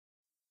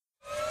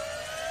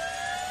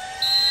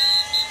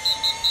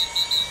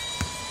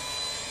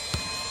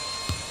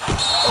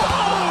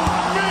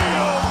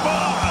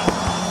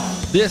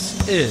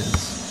This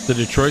is the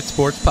Detroit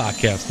Sports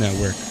Podcast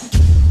Network.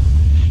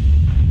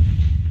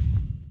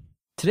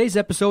 Today's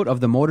episode of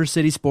the Motor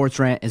City Sports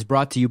Rant is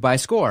brought to you by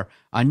Score,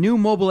 a new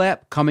mobile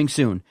app coming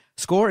soon.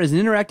 Score is an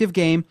interactive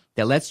game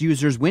that lets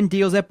users win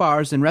deals at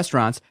bars and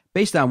restaurants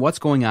based on what's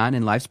going on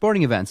in live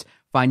sporting events.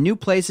 Find new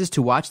places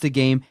to watch the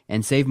game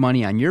and save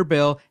money on your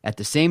bill at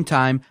the same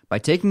time by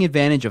taking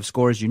advantage of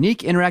Score's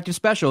unique interactive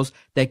specials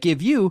that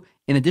give you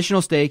an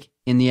additional stake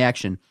in the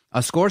action.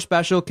 A Score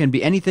special can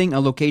be anything a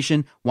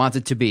location wants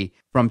it to be,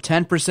 from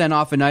 10%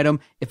 off an item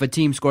if a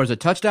team scores a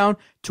touchdown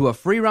to a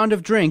free round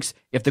of drinks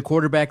if the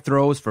quarterback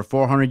throws for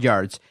 400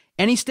 yards.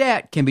 Any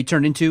stat can be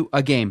turned into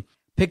a game.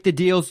 Pick the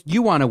deals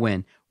you want to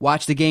win,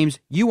 watch the games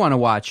you want to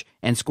watch,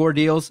 and score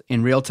deals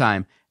in real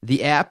time.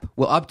 The app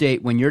will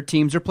update when your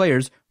teams or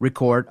players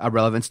record a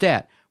relevant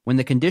stat. When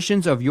the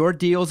conditions of your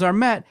deals are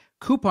met,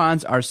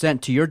 coupons are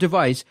sent to your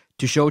device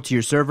to show to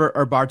your server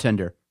or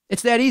bartender.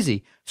 It's that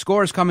easy.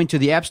 Score is coming to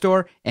the App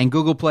Store and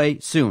Google Play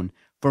soon.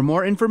 For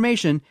more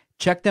information,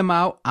 check them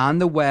out on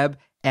the web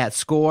at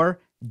score-app.io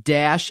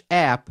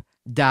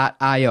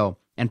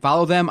and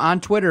follow them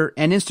on Twitter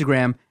and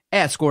Instagram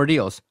at Score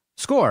Deals.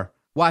 Score.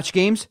 Watch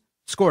games.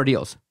 Score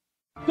deals.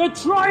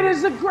 Detroit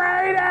is the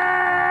greatest!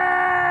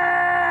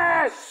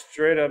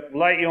 Straight up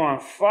light you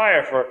on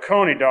fire for a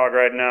Coney dog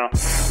right now.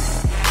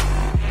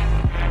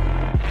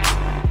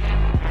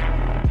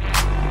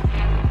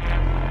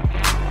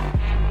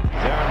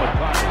 Darren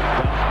McCarty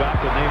comes back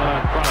to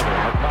Neiman in front of him.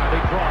 McCarty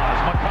draws.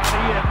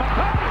 McCarty in.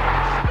 McCarty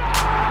scores!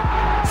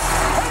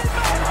 A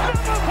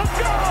magnificent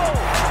goal!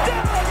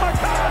 Darren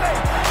McCarty!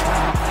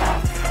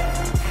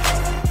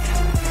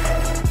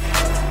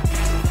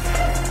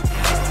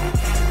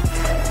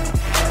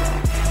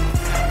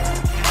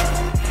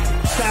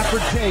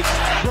 Stafford takes,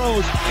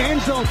 throws,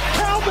 end zone,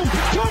 Calvin,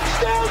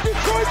 touchdown,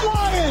 Detroit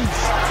Lions!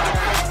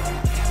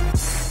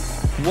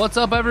 What's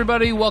up,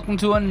 everybody? Welcome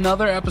to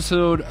another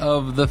episode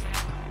of the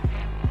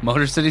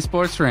Motor City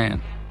Sports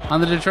Rant on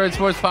the Detroit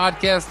Sports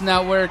Podcast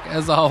Network.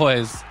 As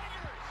always,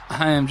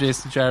 I am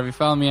Jason Jarvie.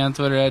 Follow me on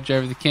Twitter at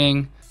Jarvie the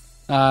King.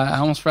 I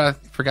almost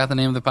forgot the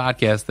name of the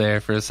podcast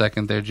there for a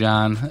second there,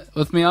 John.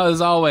 With me,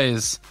 as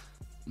always,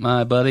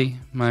 my buddy,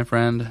 my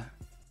friend,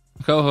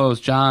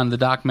 co-host, John, the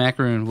Doc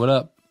Macaroon. What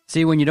up?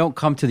 See, when you don't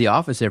come to the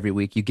office every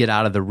week, you get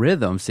out of the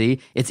rhythm, see?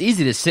 It's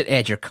easy to sit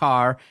at your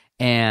car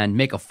and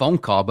make a phone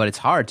call, but it's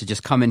hard to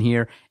just come in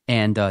here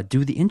and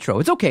do the intro.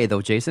 It's okay,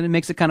 though, Jason. It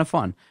makes it kind of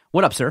fun.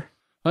 What up, sir?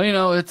 Well, you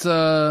know, it's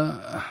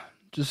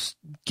just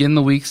getting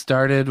the week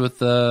started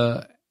with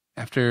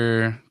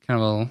after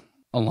kind of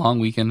a long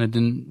weekend. I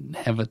didn't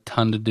have a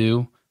ton to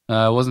do.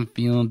 I wasn't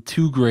feeling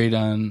too great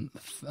on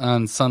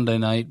Sunday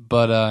night,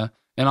 but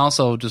and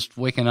also just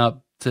waking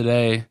up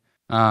today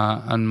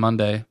on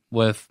Monday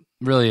with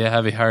really a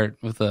heavy heart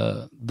with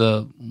the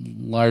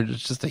large.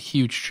 It's just a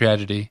huge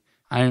tragedy.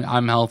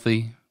 I'm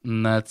healthy,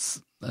 and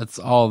that's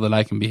all that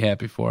I can be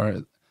happy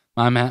for.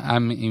 I'm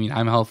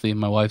healthy.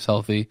 My wife's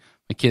healthy.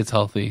 My kid's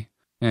healthy,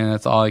 and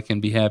that's all I can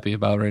be happy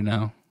about right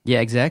now. Yeah,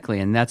 exactly,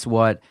 and that's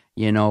what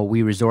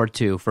we resort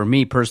to. For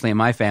me personally, and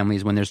my family,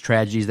 is when there's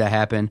tragedies that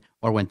happen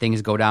or when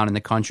things go down in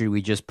the country,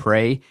 we just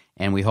pray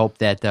and we hope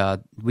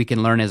that we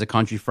can learn as a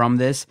country from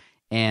this.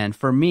 And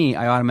for me,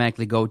 I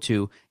automatically go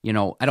to,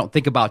 I don't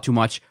think about too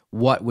much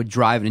what would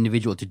drive an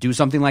individual to do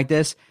something like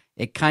this.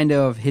 It kind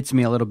of hits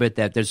me a little bit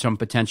that there's some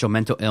potential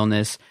mental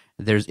illness.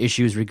 There's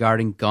issues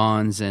regarding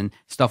guns and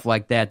stuff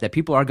like that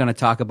people are going to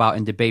talk about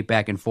and debate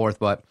back and forth.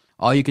 But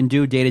all you can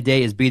do day to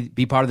day is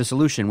be part of the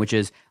solution, which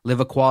is live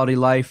a quality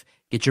life,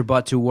 get your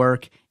butt to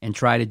work, and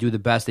try to do the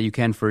best that you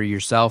can for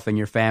yourself and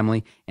your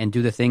family, and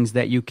do the things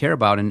that you care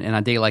about. And on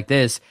a day like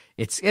this,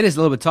 it is a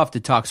little bit tough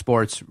to talk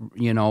sports,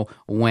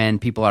 when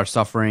people are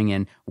suffering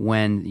and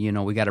when,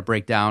 we got to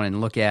break down and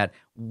look at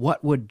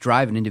what would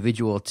drive an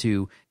individual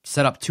to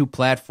set up 2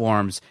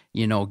 platforms,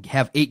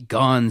 have 8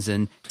 guns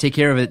and take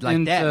care of it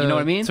like that. You know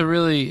what I mean? To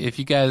really, if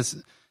you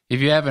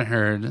haven't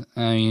heard,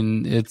 I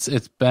mean, it's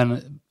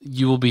been,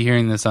 you will be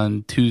hearing this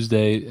on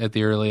Tuesday at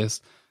the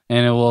earliest,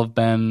 and it will have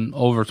been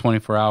over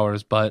 24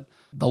 hours, but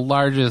the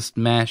largest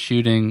mass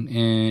shooting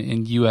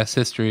in U.S.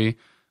 history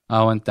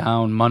went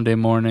down Monday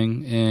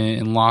morning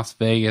in Las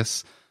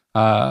Vegas.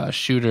 A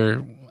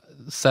shooter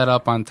set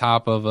up in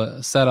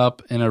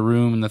a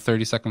room in the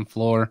 32nd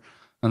floor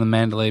on the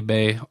Mandalay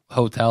Bay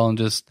Hotel and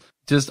just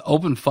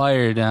opened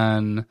fire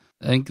on,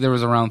 I think there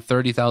was around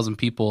 30,000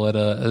 people at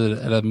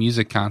a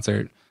music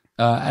concert.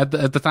 At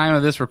the time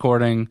of this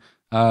recording,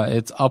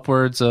 it's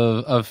upwards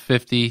of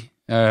 50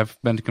 have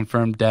been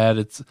confirmed dead.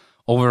 It's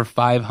over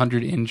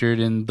 500 injured,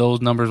 and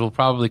those numbers will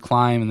probably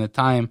climb in the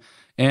time.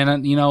 And I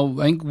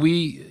think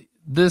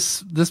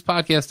this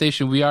podcast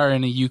station, we are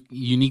in a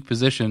unique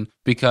position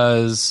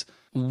because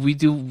we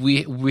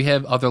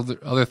have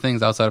other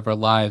things outside of our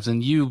lives.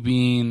 And you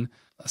being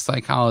a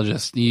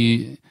psychologist,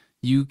 you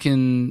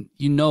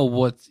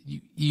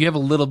have a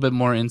little bit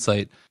more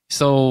insight.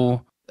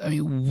 So I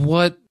mean,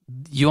 what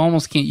you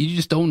almost can't. You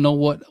just don't know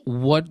what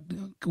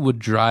would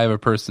drive a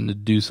person to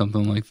do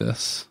something like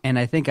this. And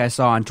I think I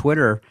saw on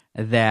Twitter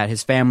that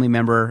his family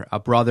member, a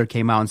brother,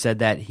 came out and said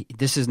that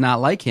this is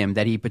not like him,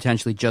 that he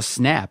potentially just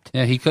snapped.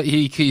 Yeah,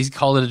 he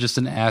called it just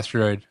an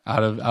asteroid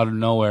out of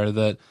nowhere,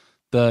 that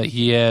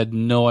he had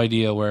no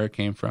idea where it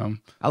came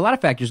from. A lot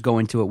of factors go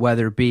into it,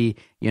 whether it be,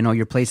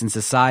 your place in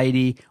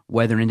society,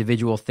 whether an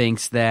individual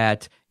thinks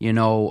that,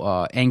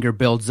 anger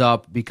builds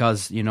up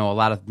because, a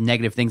lot of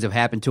negative things have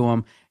happened to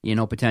him,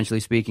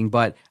 potentially speaking.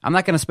 But I'm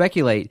not going to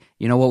speculate.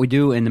 What we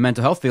do in the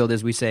mental health field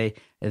is we say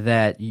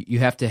that you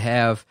have to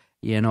have,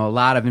 a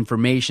lot of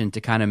information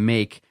to kind of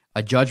make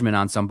a judgment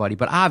on somebody.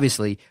 But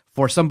obviously,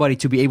 for somebody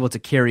to be able to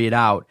carry it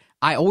out,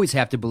 I always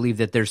have to believe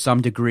that there's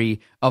some degree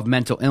of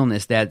mental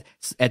illness, that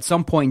at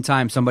some point in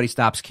time somebody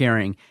stops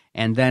caring,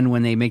 and then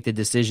when they make the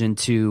decision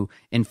to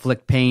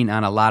inflict pain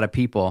on a lot of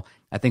people,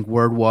 I think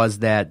word was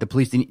that the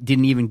police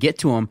didn't even get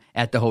to him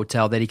at the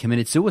hotel, that he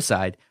committed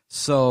suicide.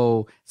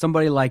 So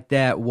somebody like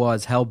that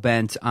was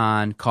hell-bent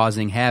on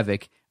causing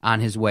havoc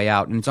on his way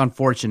out, and it's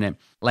unfortunate.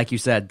 Like you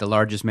said, the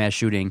largest mass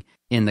shooting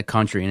in the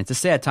country, and it's a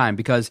sad time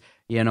because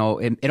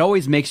it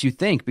always makes you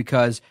think,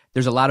 because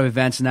there's a lot of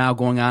events now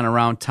going on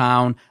around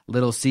town.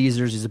 Little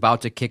Caesars is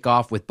about to kick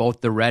off with both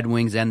the Red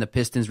Wings and the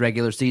Pistons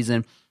regular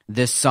season.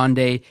 This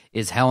Sunday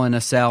is Hell in a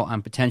Cell.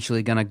 I'm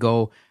potentially going to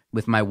go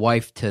with my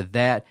wife to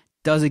that.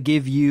 Does it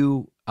give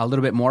you a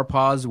little bit more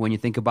pause when you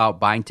think about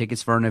buying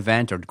tickets for an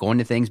event or going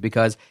to things?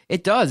 Because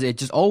it does. It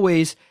just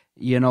always,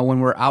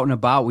 when we're out and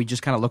about, we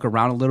just kind of look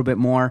around a little bit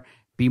more,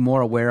 be more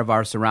aware of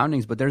our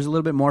surroundings. But there's a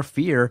little bit more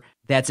fear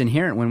that's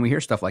inherent when we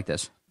hear stuff like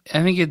this.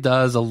 I think it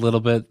does a little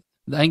bit.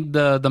 I think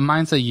the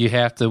mindset you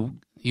have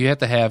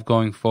to have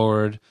going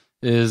forward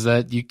is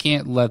that you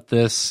can't let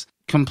this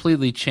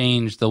completely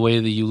change the way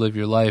that you live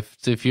your life.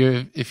 So if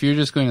you're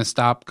just going to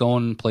stop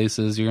going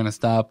places, you're going to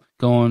stop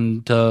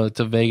going to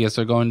Vegas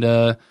or going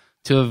to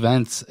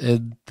events,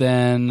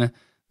 then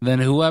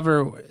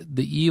whoever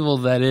the evil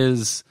that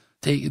is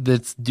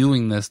that's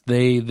doing this,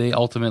 they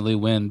ultimately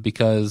win,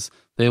 because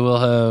they will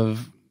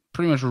have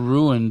pretty much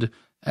ruined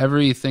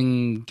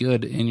everything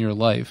good in your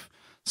life.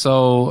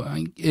 So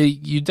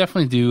you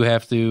definitely do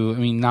have to. I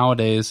mean,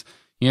 nowadays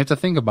you have to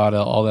think about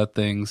all that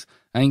things.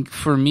 I think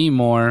for me,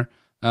 more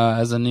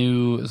as a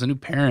new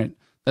parent,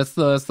 that's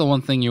the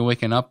one thing you're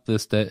waking up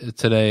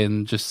today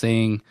and just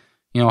saying,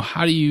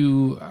 how do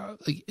you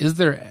is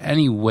there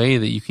any way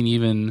that you can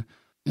even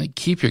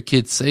keep your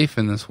kids safe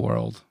in this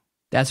world?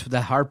 That's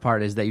the hard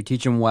part, is that you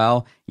teach them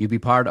well, you be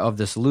part of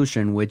the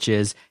solution, which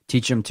is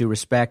teach them to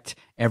respect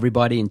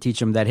everybody and teach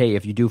them that, hey,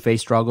 if you do face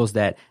struggles,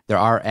 that there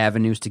are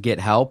avenues to get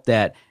help,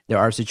 that there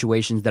are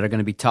situations that are going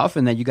to be tough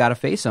and that you got to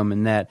face them,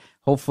 and that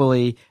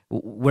hopefully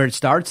where it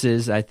starts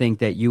is, I think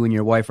that you and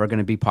your wife are going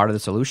to be part of the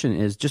solution,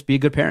 is just be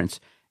good parents.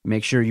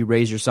 Make sure you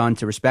raise your son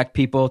to respect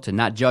people, to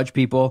not judge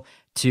people,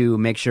 to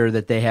make sure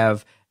that they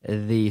have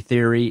the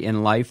theory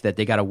in life that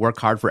they got to work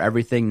hard for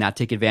everything, not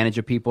take advantage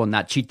of people,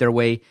 not cheat their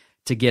way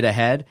to get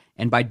ahead.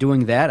 And by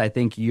doing that, I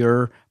think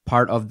you're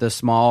part of the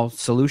small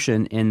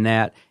solution, in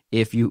that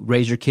if you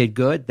raise your kid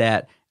good,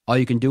 that all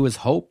you can do is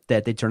hope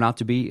that they turn out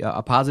to be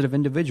a positive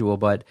individual.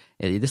 But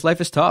this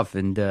life is tough,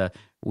 and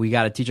we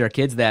got to teach our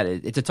kids that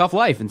it's a tough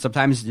life, and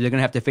sometimes they're going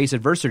to have to face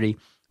adversity,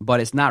 but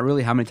it's not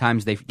really how many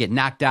times they get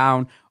knocked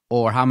down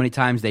or how many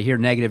times they hear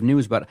negative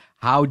news, but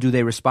how do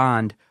they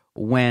respond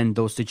when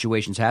those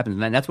situations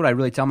happen. And that's what I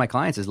really tell my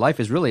clients, is life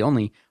is really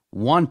only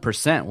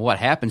 1% what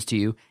happens to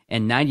you,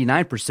 and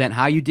 99%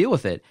 how you deal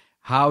with it.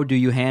 How do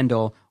you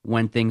handle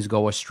when things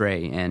go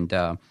astray? And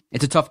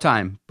it's a tough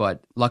time,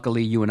 but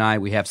luckily you and I,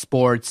 we have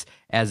sports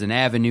as an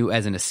avenue,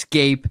 as an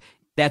escape.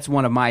 That's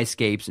one of my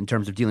escapes in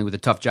terms of dealing with a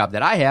tough job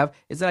that I have,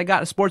 is that I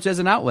got sports as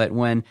an outlet.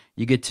 When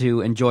you get to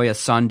enjoy a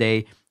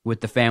Sunday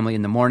with the family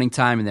in the morning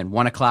time, and then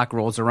 1 o'clock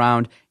rolls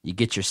around, you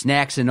get your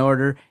snacks in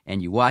order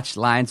and you watch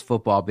Lions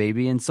football,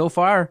 baby. And so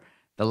far,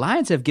 the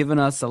Lions have given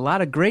us a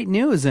lot of great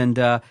news, and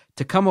to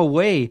come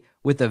away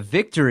with a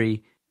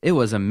victory, it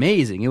was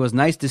amazing. It was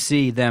nice to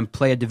see them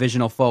play a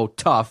divisional foe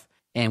tough,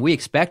 and we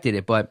expected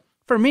it. But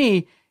for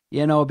me,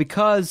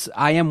 because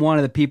I am one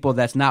of the people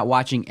that's not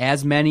watching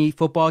as many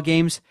football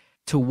games,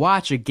 to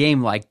watch a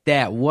game like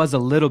that was a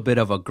little bit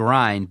of a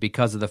grind,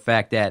 because of the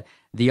fact that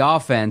the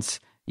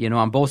offense,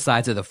 on both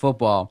sides of the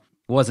football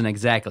wasn't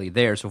exactly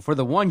there. So for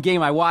the one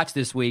game I watched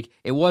this week,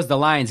 it was the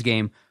Lions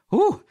game.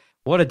 Whew,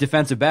 what a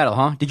defensive battle,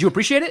 huh? Did you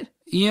appreciate it?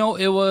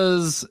 It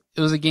was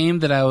a game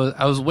that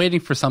I was waiting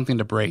for something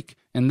to break,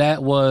 and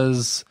it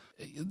was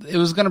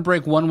going to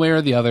break one way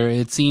or the other.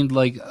 It seemed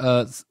like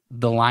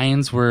the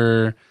Lions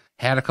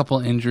had a couple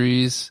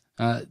injuries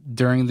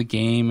during the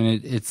game,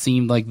 and it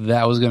seemed like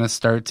that was going to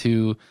start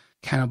to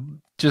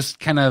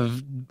kind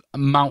of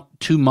amount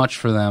too much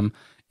for them.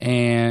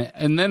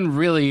 And then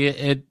really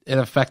it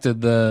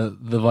affected the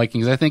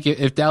Vikings. I think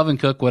if Dalvin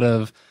Cook would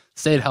have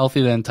stayed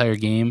healthy the entire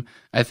game,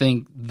 I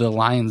think the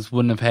Lions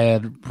wouldn't have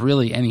had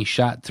really any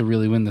shot to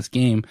really win this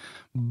game.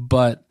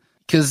 But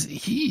because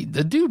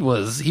the dude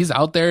he's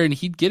out there and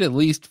he'd get at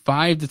least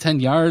 5 to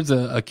 10 yards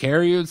a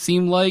carry, it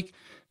seemed like.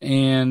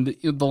 And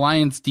the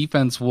Lions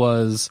defense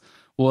was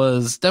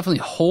was definitely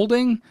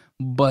holding,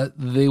 but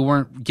they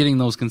weren't getting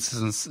those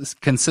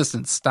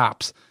consistent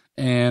stops.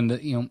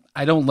 And,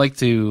 I don't like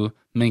to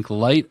make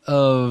light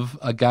of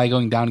a guy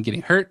going down and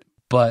getting hurt,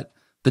 but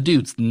the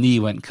dude's knee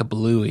went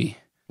kablooey.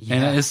 Yeah.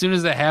 And as soon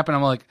as that happened,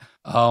 I'm like,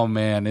 oh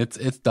man, it's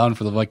done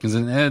for the Vikings.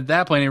 And at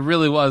that point, it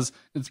really was.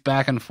 It's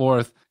back and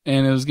forth,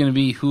 and it was going to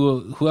be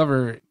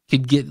whoever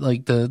could get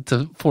like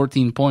to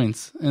 14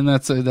 points, and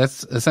that's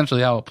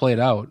essentially how it played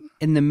out.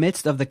 In the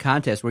midst of the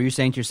contest, were you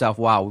saying to yourself,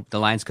 "Wow, the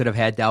Lions could have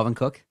had Dalvin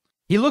Cook"?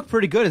 He looked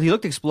pretty good. He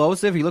looked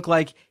explosive. He looked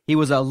like he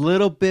was a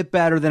little bit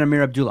better than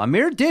Amir Abdullah.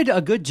 Amir did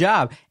a good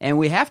job, and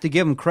we have to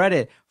give him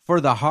credit for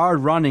the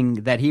hard running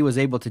that he was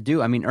able to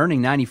do. I mean,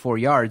 earning 94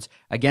 yards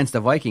against the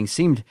Vikings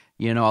seemed,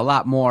 a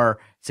lot more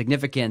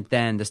significant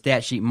than the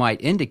stat sheet might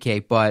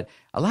indicate. But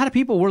a lot of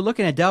people were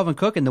looking at Dalvin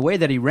Cook and the way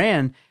that he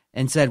ran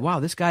and said,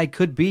 wow, this guy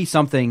could be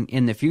something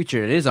in the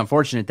future. It is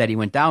unfortunate that he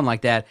went down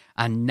like that,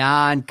 a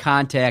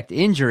non-contact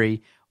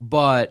injury.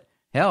 But,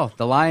 hell,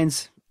 the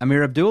Lions,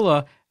 Amir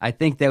Abdullah, I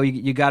think that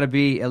you got to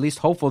be at least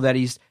hopeful that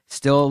he's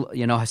still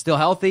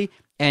healthy.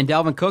 And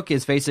Dalvin Cook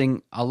is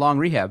facing a long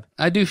rehab.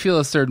 I do feel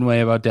a certain way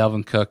about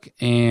Dalvin Cook,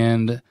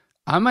 and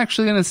I'm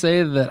actually going to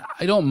say that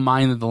I don't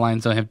mind that the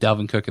Lions don't have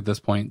Dalvin Cook at this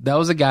point. That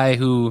was a guy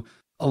who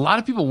a lot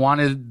of people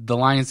wanted the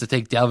Lions to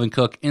take Dalvin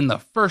Cook in the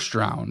first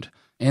round,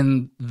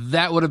 and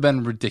that would have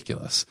been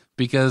ridiculous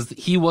because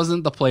he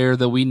wasn't the player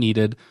that we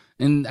needed.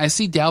 And I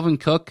see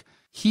Dalvin Cook,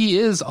 he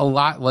is a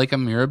lot like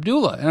Amir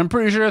Abdullah, and I'm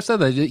pretty sure I've said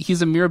that.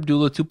 He's Amir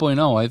Abdullah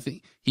 2.0. I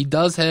think he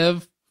does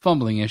have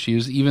fumbling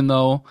issues, even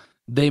though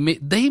they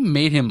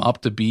made him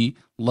up to be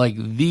like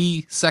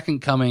the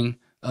second coming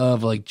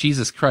of like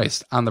Jesus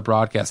Christ on the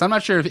broadcast. I'm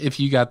not sure if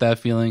you got that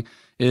feeling.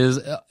 Is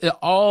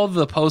all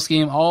the post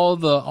game, all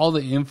the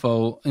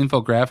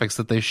infographics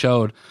that they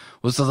showed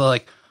was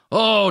like,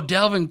 oh,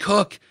 Dalvin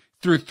Cook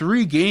through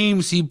 3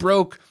 games he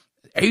broke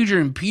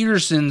Adrian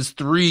Peterson's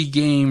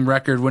 3-game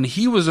record when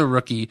he was a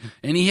rookie,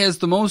 and he has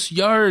the most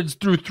yards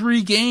through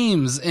 3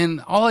 games. And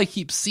all I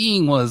keep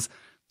seeing was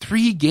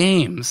 3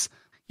 games.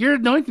 You're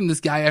anointing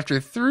this guy after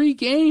 3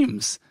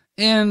 games.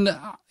 And,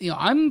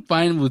 I'm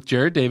fine with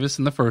Jared Davis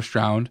in the first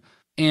round.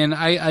 And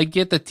I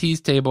get that Tease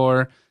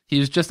Tabor, he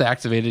was just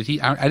activated.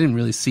 I didn't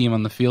really see him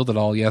on the field at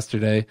all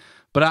yesterday.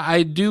 But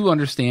I do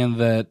understand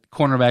that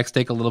cornerbacks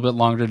take a little bit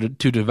longer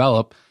to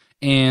develop.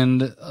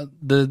 And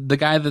the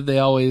guy that they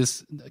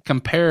always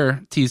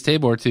compare Tease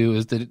Tabor to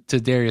is to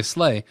Darius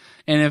Slay.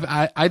 And if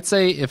I'd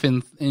say if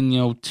in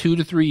 2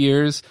 to 3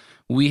 years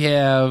we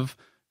have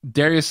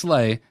Darius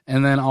Slay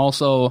and then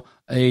also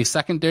a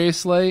second Darius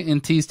Slay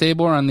in Tease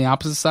Tabor on the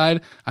opposite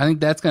side, I think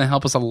that's going to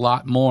help us a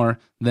lot more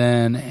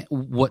than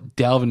what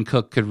Dalvin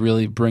Cook could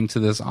really bring to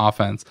this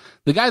offense.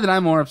 The guy that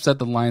I'm more upset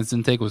the Lions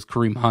didn't take was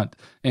Kareem Hunt,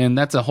 and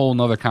that's a whole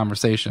nother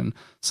conversation.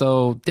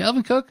 So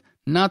Dalvin Cook,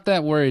 not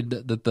that worried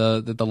that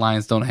the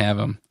Lions don't have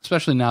him,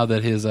 especially now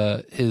that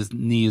his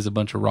knee is a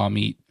bunch of raw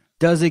meat.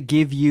 Does it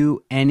give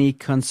you any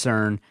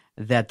concern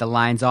that the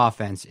Lions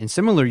offense in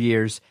similar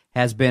years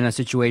has been a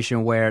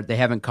situation where they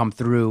haven't come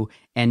through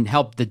and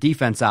helped the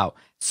defense out?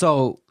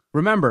 So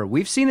remember,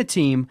 we've seen a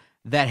team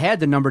that had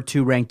the number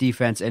 2 ranked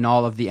defense in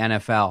all of the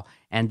NFL.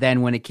 And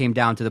then when it came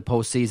down to the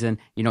postseason,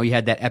 you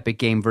had that epic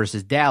game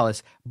versus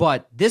Dallas.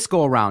 But this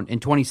go around in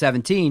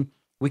 2017,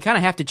 we kind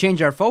of have to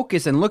change our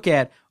focus and look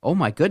at, oh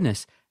my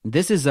goodness,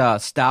 this is a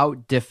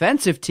stout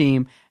defensive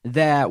team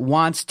that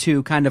wants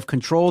to kind of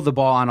control the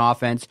ball on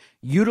offense,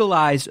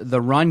 utilize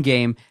the run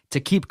game to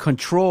keep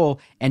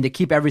control and to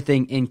keep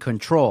everything in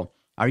control.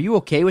 Are you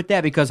okay with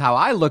that? Because how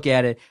I look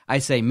at it, I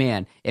say,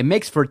 man, it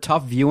makes for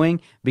tough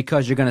viewing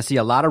because you're going to see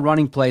a lot of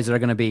running plays that are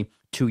going to be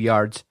 2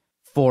 yards,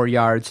 4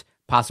 yards,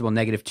 possible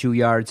 -2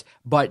 yards,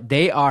 but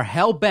they are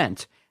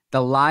hell-bent.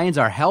 The Lions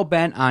are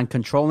hell-bent on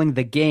controlling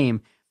the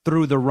game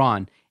through the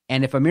run.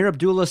 And if Amir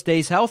Abdullah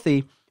stays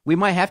healthy, we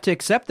might have to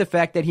accept the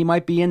fact that he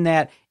might be in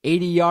that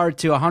 80-yard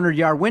to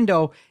 100-yard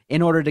window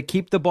in order to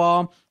keep the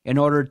ball, in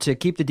order to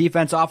keep the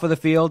defense off of the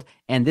field.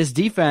 And this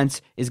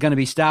defense is going to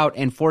be stout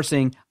and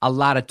forcing a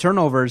lot of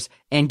turnovers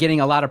and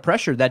getting a lot of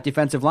pressure. That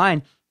defensive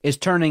line is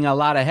turning a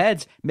lot of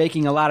heads,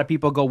 making a lot of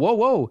people go, whoa,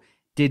 whoa,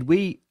 did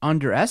we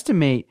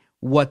underestimate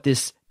what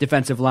this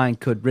defensive line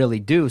could really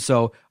do?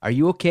 So are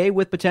you okay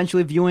with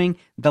potentially viewing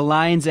the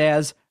Lions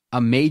as a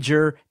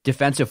major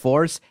defensive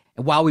force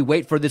while we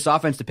wait for this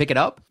offense to pick it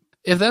up?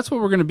 If that's what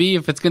we're going to be,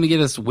 if it's going to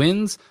get us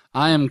wins,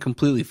 I am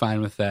completely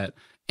fine with that.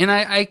 And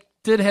I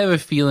did have a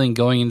feeling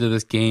going into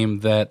this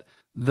game that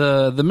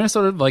the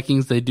Minnesota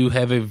Vikings, they do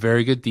have a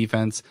very good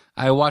defense.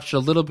 I watched a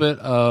little bit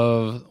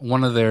of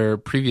one of their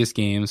previous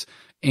games,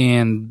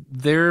 and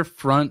their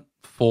front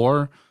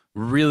 4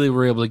 really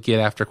were able to get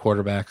after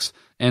quarterbacks.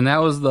 And I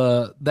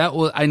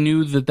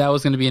knew that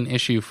was going to be an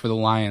issue for the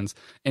Lions.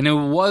 And it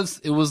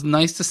was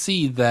nice to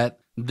see that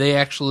they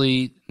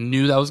actually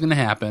knew that was going to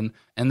happen,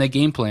 and they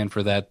game planned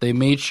for that. They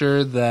made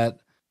sure that,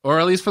 or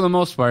at least for the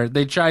most part,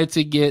 they tried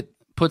to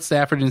put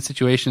Stafford in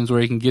situations where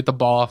he can get the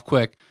ball off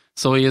quick,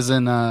 so he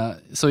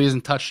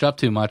isn't touched up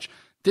too much.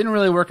 Didn't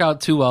really work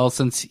out too well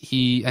since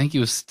I think he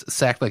was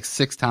sacked like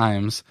 6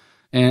 times,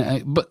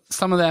 But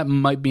some of that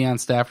might be on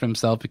Stafford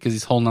himself because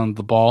he's holding on to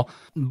the ball.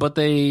 But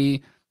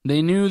they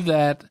knew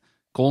that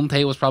Golden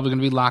Tate was probably going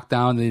to be locked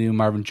down. They knew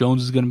Marvin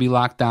Jones was going to be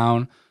locked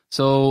down.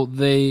 So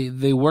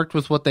they worked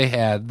with what they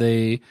had.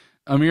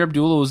 Amir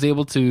Abdullah was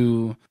able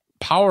to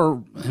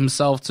power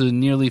himself to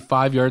nearly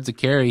 5 yards a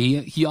carry.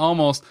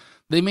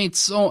 They made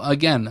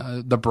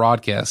the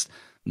broadcast,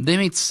 they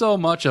made so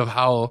much of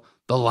how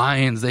the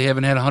Lions, they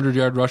haven't had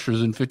 100-yard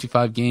rushers in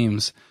 55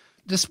 games.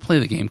 Just play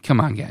the game. Come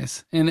on,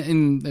 guys.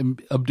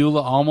 And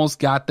Abdullah almost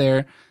got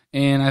there,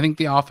 and I think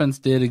the offense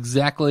did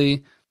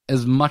exactly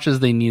as much as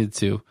they needed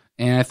to.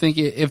 And I think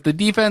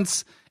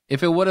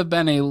if it would have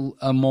been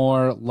a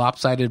more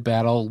lopsided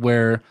battle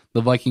where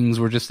the Vikings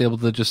were just able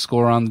to just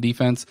score on the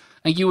defense,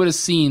 I think you would have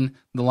seen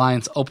the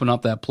Lions open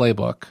up that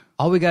playbook.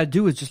 All we got to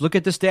do is just look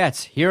at the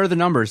stats. Here are the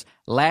numbers.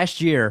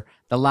 Last year,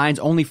 the Lions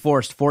only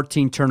forced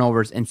 14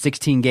 turnovers in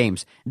 16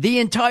 games. The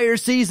entire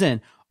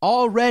season,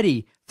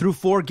 already through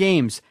 4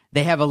 games,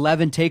 they have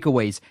 11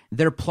 takeaways.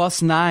 They're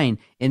 +9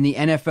 in the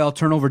NFL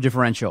turnover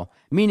differential,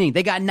 meaning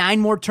they got 9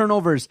 more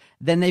turnovers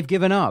than they've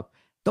given up.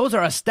 Those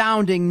are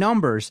astounding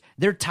numbers.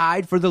 They're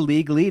tied for the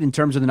league lead in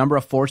terms of the number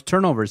of forced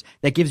turnovers.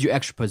 That gives you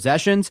extra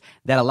possessions.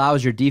 That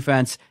allows your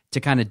defense to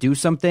kind of do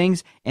some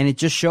things. And it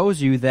just shows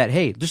you that,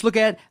 hey, just look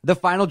at the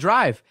final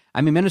drive.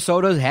 I mean,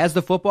 Minnesota has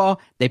the football.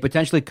 They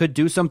potentially could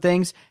do some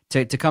things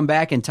to come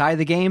back and tie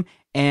the game.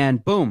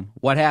 And boom,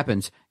 what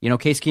happens?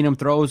 Case Keenum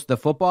throws the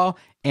football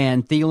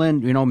and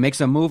Thielen,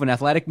 makes a move, an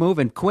athletic move,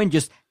 and Quinn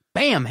just,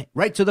 bam,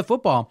 right to the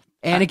football.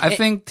 And I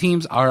think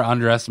teams are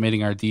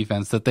underestimating our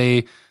defense, that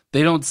they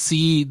don't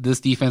see this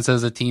defense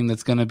as a team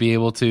that's going to be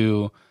able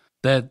to,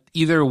 that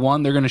either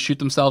one, they're going to shoot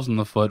themselves in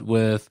the foot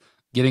with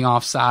getting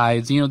off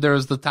sides. There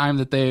was the time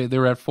that they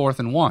were at 4th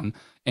and 1,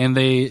 and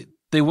they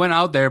went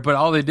out there, but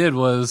all they did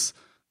was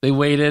they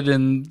waited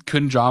and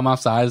couldn't draw them off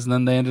sides, and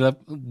then they ended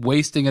up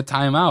wasting a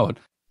timeout.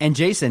 And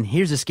Jason,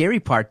 here's the scary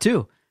part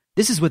too.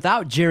 This is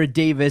without Jared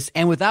Davis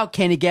and without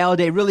Kenny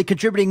Galladay really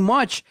contributing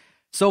much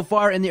so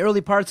far in the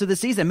early parts of the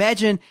season.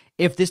 Imagine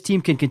if this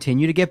team can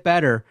continue to get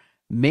better.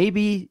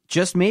 Maybe,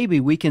 just maybe,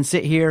 we can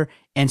sit here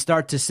and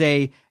start to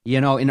say,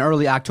 in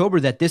early October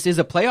that this is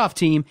a playoff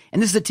team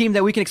and this is a team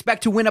that we can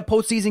expect to win a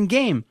postseason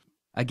game.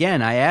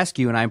 Again, I ask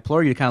you and I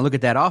implore you to kind of look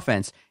at that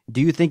offense.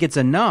 Do you think it's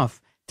enough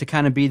to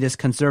kind of be this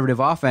conservative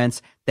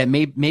offense that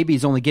maybe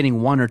is only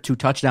getting 1 or 2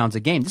 touchdowns a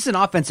game? This is an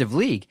offensive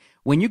league.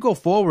 When you go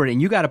forward and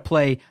you got to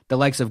play the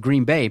likes of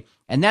Green Bay,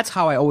 and that's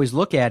how I always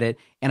look at it,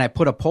 and I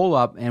put a poll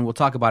up, and we'll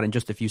talk about it in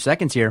just a few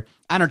seconds here,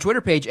 on our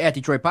Twitter page,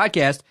 @Detroit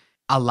Podcast.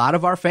 A lot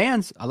of our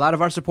fans, a lot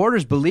of our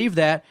supporters believe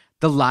that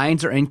the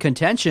Lions are in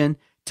contention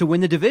to win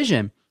the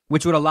division,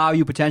 which would allow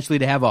you potentially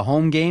to have a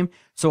home game.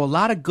 So a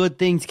lot of good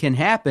things can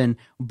happen,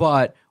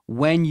 but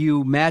when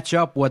you match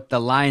up what the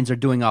Lions are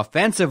doing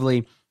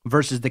offensively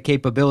versus the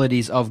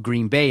capabilities of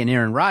Green Bay and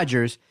Aaron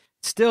Rodgers,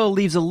 still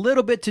leaves a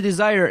little bit to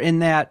desire in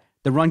that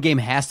the run game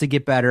has to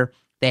get better.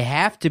 They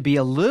have to be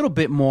a little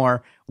bit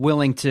more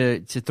willing to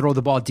throw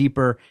the ball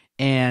deeper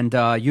and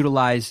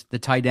utilize the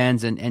tight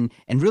ends and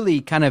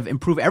really kind of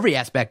improve every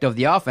aspect of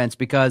the offense,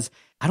 because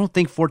I don't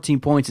think 14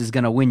 points is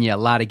going to win you a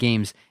lot of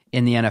games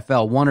in the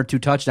NFL. 1 or 2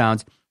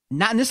 touchdowns,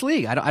 not in this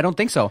league. I don't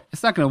think so.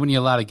 It's not going to win you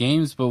a lot of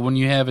games, but when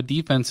you have a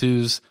defense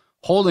who's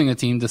holding a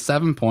team to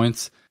 7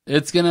 points,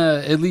 it's going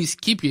to at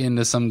least keep you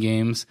into some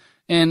games.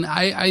 And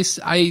I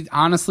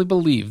honestly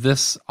believe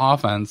this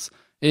offense,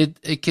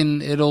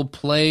 it'll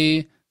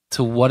play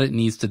to what it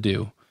needs to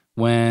do.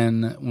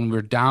 When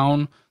we're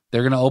down,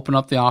 they're going to open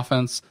up the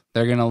offense.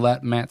 They're going to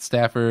let Matt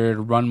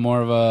Stafford run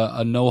more of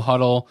a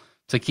no-huddle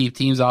to keep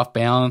teams off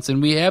balance.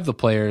 And we have the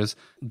players.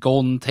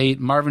 Golden Tate,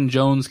 Marvin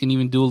Jones can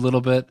even do a little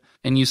bit.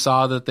 And you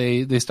saw that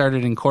they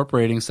started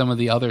incorporating some of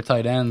the other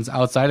tight ends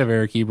outside of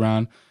Eric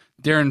Ebron.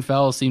 Darren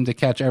Fells seemed to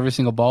catch every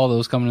single ball that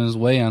was coming his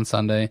way on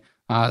Sunday.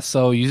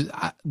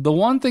 The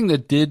one thing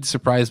that did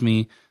surprise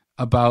me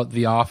about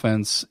the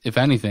offense, if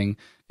anything,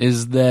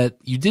 is that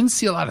you didn't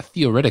see a lot of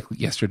Theo Riddick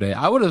yesterday.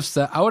 I would have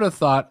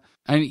thought,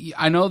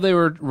 I know they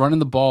were running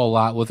the ball a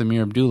lot with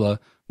Amir Abdullah,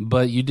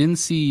 but you didn't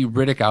see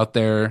Riddick out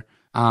there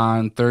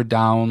on 3rd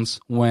downs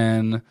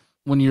when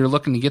you're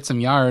looking to get some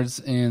yards,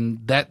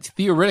 and that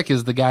Theo Riddick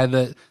is the guy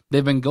that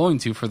they've been going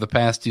to for the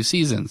past 2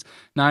 seasons.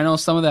 Now, I know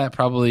some of that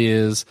probably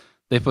is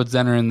they put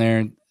Zenner in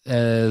there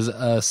as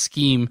a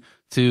scheme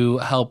to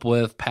help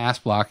with pass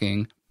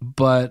blocking,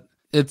 but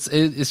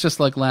it's just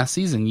like last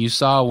season. You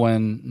saw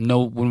when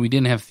we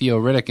didn't have Theo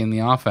Riddick in the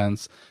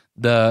offense,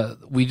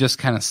 we just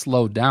kind of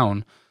slowed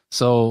down.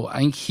 So I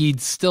think he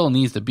still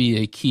needs to be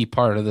a key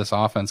part of this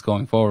offense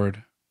going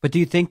forward. But do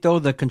you think, though,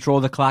 the control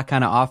the clock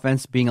kind of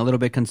offense, being a little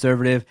bit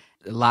conservative,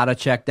 a lot of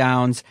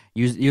checkdowns,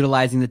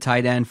 utilizing the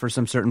tight end for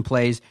some certain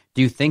plays,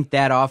 do you think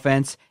that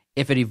offense,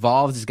 if it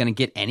evolves, is going to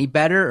get any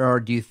better? Or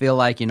do you feel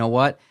like, you know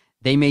what,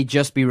 they may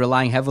just be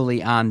relying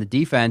heavily on the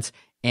defense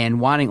and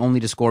wanting only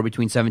to score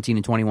between 17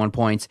 and 21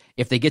 points?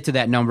 If they get to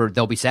that number,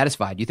 they'll be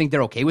satisfied. Do you think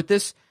they're okay with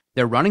this?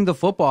 They're running the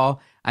football.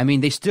 I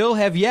mean, they still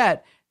have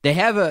yet. They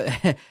have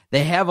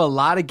a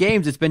lot of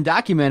games. It's been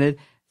documented.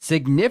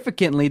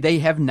 significantly, they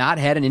have not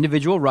had an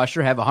individual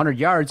rusher have 100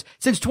 yards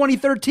since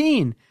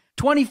 2013.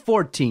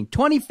 2014,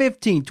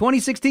 2015,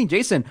 2016.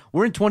 Jason,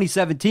 we're in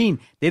 2017.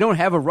 They don't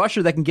have a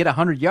rusher that can get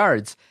 100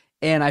 yards.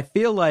 And I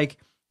feel like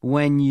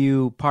when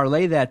you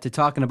parlay that to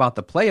talking about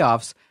the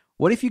playoffs,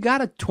 what if you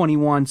got a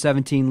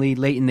 21-17 lead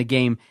late in the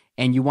game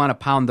and you want to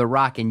pound the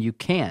rock and you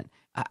can't?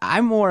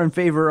 I'm more in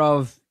favor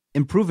of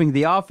improving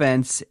the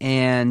offense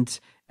and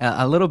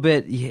a little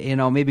bit,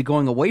 maybe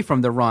going away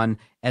from the run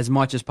as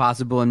much as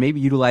possible and maybe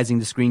utilizing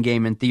the screen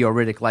game and Theo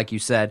Riddick, like you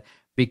said,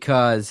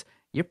 because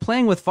you're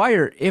playing with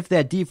fire if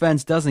that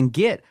defense doesn't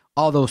get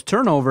all those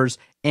turnovers.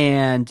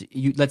 And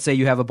let's say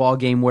you have a ball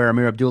game where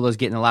Amir Abdullah is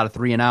getting a lot of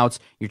 3-and-outs.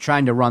 You're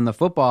trying to run the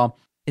football.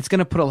 It's going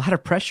to put a lot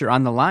of pressure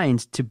on the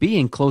Lions to be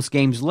in close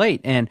games late.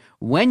 And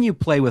when you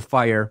play with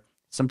fire,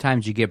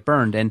 sometimes you get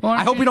burned. And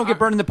I hope we don't get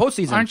burned in the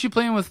postseason. Aren't you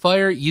playing with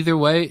fire either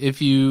way? If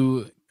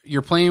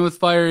you're playing with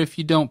fire if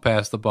you don't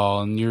pass the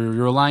ball and you're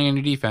relying on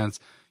your defense.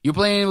 You're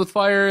playing with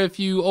fire if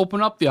you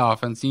open up the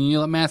offense and you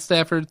let Matt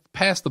Stafford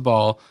pass the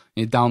ball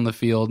down the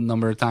field a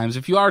number of times.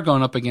 If you are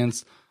going up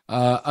against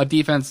a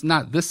defense,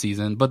 not this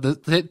season, but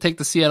take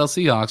the Seattle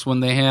Seahawks when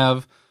they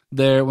have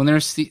when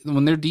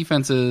their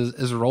defense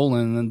is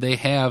rolling and they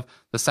have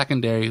the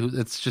secondary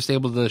that's just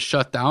able to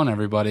shut down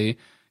everybody.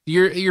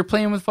 You're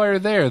playing with fire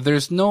there.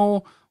 There's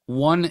no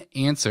one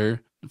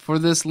answer for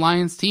this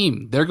Lions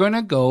team. They're going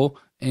to go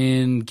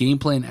and game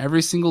plan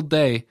every single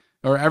day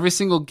or every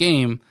single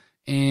game.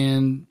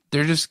 And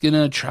they're just going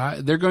to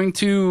try. They're going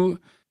to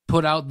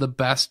put out the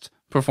best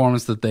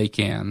performance that they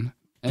can.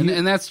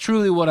 And that's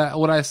truly what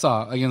I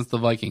saw against the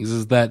Vikings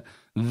is that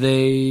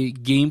they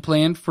game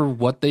planned for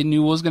what they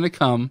knew was going to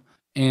come,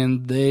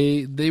 and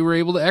they were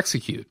able to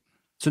execute.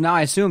 So now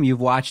I assume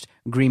you've watched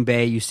Green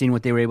Bay. You've seen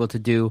what they were able to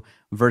do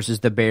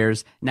versus the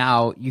Bears.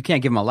 Now, you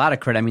can't give them a lot of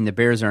credit. I mean, the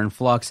Bears are in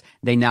flux.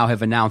 They now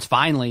have announced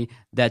finally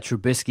that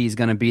Trubisky is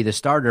going to be the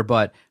starter,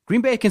 but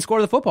Green Bay can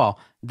score the football.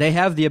 They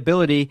have the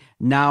ability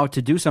now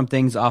to do some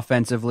things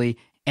offensively,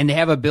 and they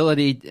have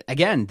ability,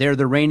 again, they're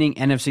the reigning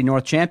NFC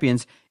North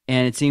champions,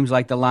 and it seems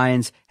like the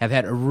Lions have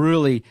had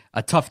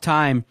a tough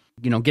time,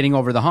 getting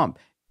over the hump.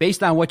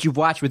 Based on what you've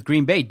watched with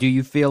Green Bay, do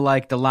you feel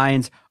like the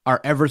Lions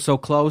are ever so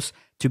close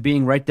to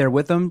being right there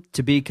with them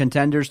to be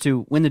contenders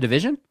to win the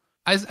division?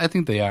 I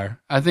think they are.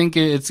 I think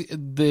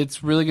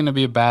it's really going to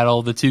be a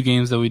battle, the two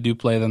games that we do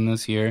play them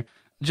this year.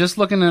 Just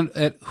looking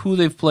at who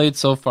they've played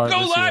so far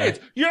this Lions!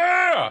 year.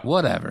 Yeah!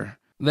 Whatever.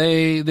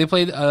 They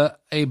played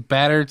a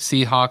battered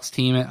Seahawks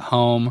team at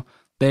home.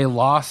 They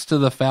lost to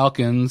the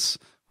Falcons,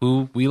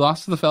 who we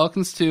lost to the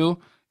Falcons too,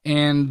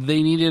 and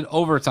they needed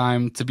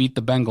overtime to beat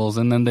the Bengals,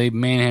 and then they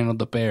manhandled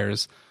the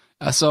Bears.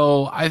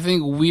 So I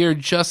think we are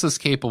just as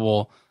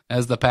capable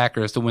as the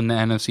Packers to win the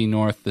NFC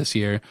North this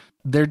year.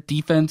 Their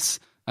defense,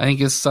 I think,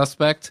 is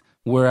suspect,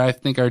 where I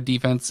think our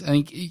defense, I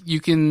think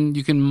you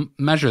can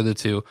measure the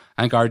two.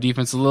 I think our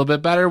defense is a little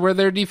bit better, where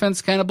their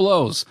defense kind of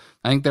blows.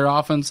 I think their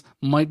offense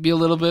might be a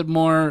little bit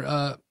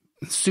more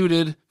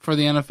suited for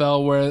the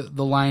NFL, where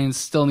the Lions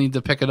still need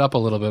to pick it up a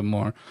little bit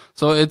more.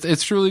 So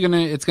it's truly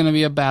gonna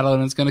be a battle,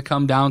 and it's gonna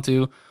come down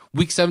to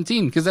Week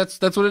 17, because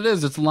that's what it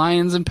is. It's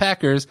Lions and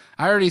Packers.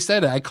 I already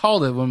said it. I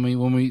called it when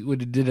we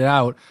did it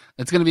out.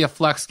 It's going to be a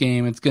flex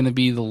game. It's going to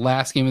be the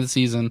last game of the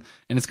season,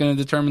 and it's going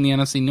to determine the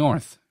NFC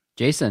North.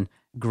 Jason,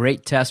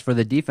 great test for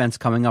the defense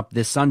coming up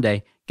this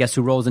Sunday. Guess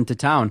who rolls into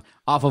town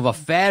off of a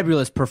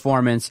fabulous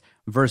performance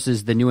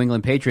versus the New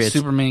England Patriots?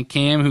 Superman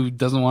Cam, who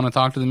doesn't want to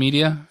talk to the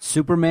media.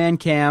 Superman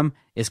Cam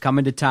is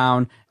coming to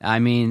town. I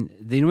mean,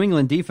 the New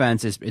England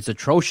defense it's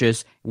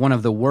atrocious, one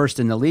of the worst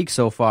in the league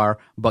so far,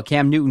 but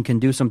Cam Newton can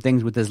do some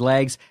things with his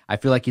legs. I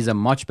feel like he's a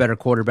much better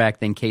quarterback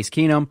than Case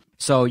Keenum.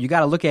 So you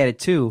got to look at it,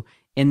 too,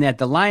 in that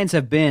the Lions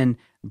have been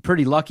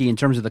pretty lucky in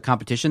terms of the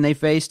competition they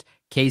faced.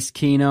 Case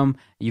Keenum,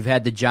 you've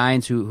had the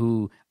Giants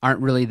who aren't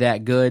really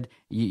that good.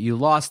 You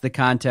lost the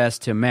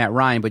contest to Matt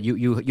Ryan, but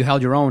you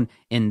held your own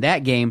in that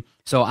game.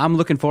 So I'm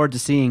looking forward to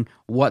seeing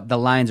what the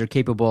Lions are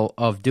capable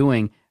of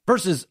doing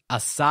versus a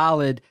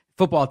solid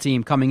football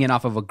team coming in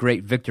off of a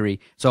great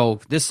victory. So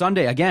this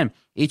Sunday, again,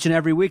 each and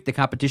every week the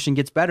competition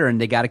gets better and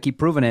they got to keep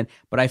proving it.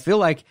 But I feel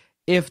like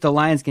if the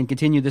Lions can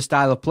continue this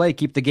style of play,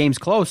 keep the games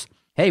close,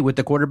 hey, with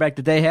the quarterback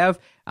that they have,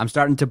 I'm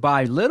starting to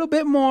buy a little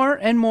bit more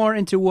and more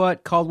into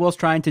what Caldwell's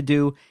trying to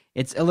do.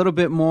 It's a little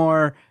bit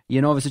more,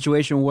 of a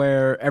situation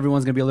where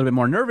everyone's going to be a little bit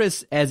more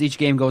nervous as each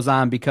game goes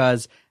on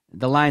because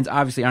the Lions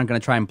obviously aren't going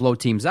to try and blow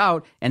teams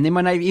out, and they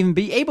might not even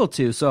be able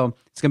to. So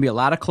it's going to be a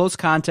lot of close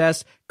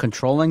contests,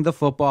 controlling the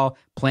football,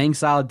 playing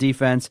solid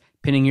defense,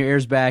 pinning your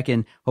ears back,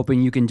 and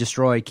hoping you can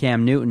destroy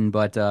Cam Newton.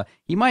 But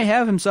he might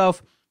have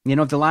himself,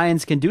 if the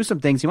Lions can do some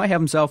things, he might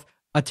have himself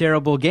a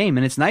terrible game.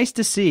 And it's nice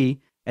to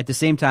see. At the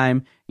same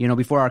time,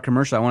 before our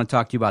commercial, I want to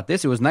talk to you about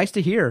this. It was nice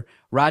to hear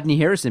Rodney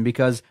Harrison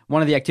because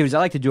one of the activities I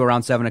like to do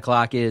around 7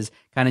 o'clock is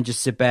kind of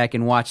just sit back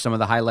and watch some of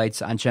the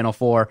highlights on Channel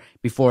 4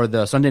 before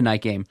the Sunday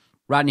night game.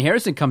 Rodney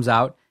Harrison comes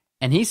out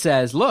and he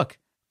says, look,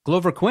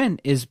 Glover Quinn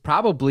is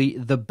probably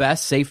the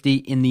best safety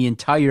in the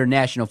entire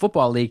National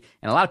Football League.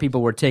 And a lot of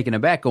people were taken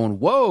aback going,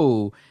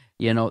 whoa,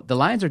 the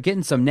Lions are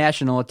getting some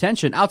national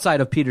attention outside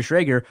of Peter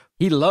Schrager.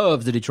 He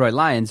loves the Detroit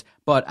Lions,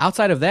 but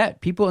outside of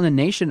that, people in the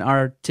nation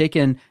are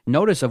taking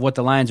notice of what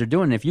the Lions are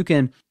doing. If you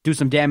can do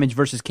some damage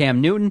versus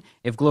Cam Newton,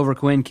 if Glover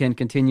Quinn can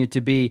continue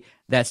to be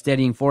that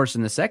steadying force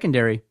in the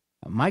secondary,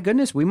 my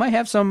goodness, we might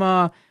have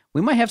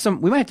we might have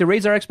to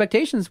raise our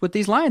expectations with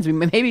these Lions.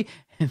 Maybe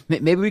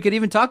we could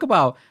even talk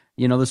about,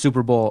 the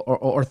Super Bowl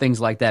or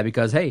things like that,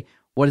 because, hey,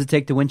 what does it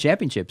take to win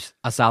championships?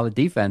 A solid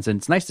defense, and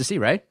it's nice to see,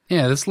 right?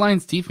 Yeah, this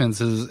Lions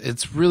defense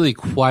it's really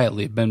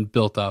quietly been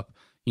built up.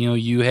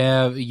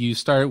 You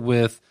start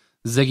with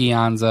Ziggy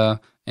Ansah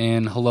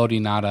and Haloti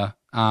Ngata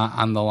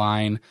on the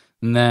line,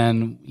 and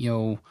then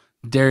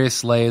Darius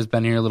Slay has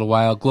been here a little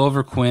while.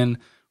 Glover Quinn,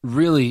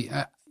 really,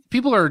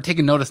 people are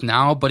taking notice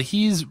now, but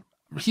he's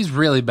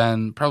really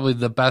been probably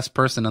the best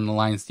person in the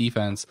Lions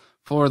defense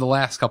for the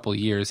last couple of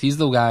years. He's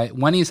the guy,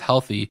 when he's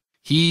healthy,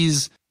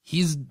 he's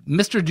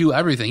Mr. Do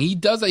Everything. He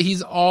does it.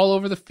 He's all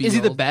over the field. Is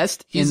he the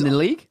best in the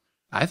league?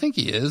 I think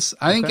he is.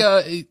 I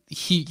think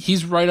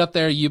he's right up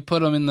there. You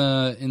put him in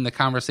the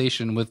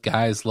conversation with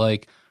guys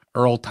like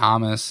Earl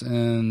Thomas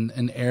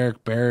and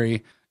Eric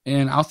Berry.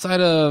 And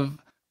outside of,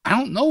 I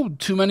don't know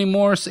too many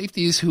more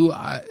safeties who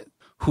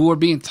are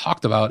being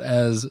talked about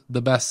as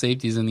the best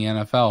safeties in the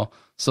NFL.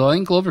 So I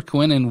think Glover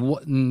Quinn,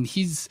 and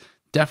he's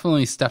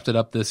definitely stepped it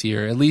up this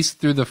year, at least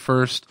through the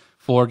first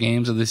 4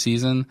 games of the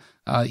season.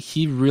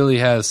 He really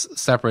has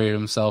separated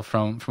himself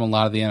from a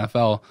lot of the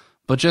NFL.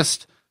 But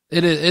just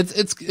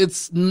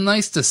it's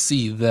nice to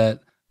see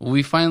that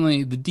we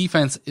finally, the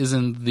defense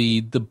isn't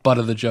the butt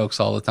of the jokes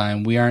all the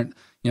time. We aren't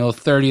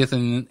 30th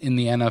in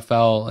the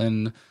NFL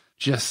and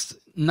just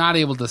not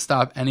able to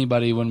stop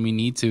anybody when we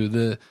need to.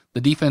 The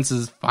defense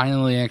is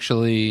finally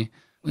actually,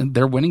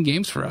 they're winning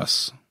games for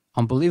us.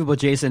 Unbelievable,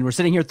 Jason. We're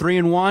sitting here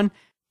 3-1.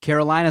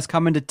 Carolina's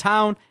coming to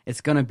town. It's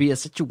going to be a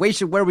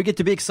situation where we get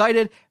to be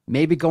excited,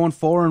 maybe going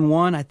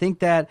 4-1. I think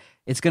that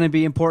it's going to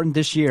be important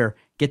this year.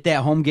 Get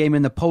that home game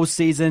in the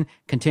postseason,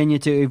 continue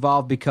to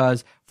evolve,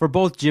 because for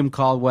both Jim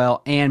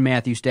Caldwell and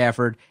Matthew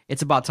Stafford,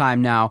 it's about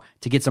time now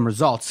to get some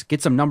results,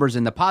 get some numbers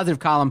in the positive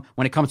column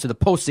when it comes to the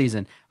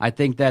postseason. I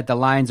think that the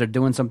Lions are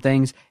doing some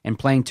things and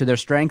playing to their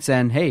strengths,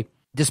 and hey,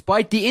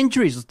 despite the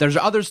injuries, there's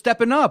others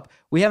stepping up.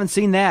 We haven't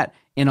seen that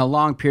in a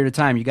long period of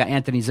time. You got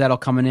Anthony Zettel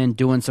coming in,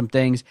 doing some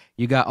things.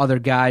 You got other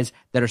guys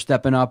that are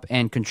stepping up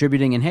and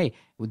contributing. And hey,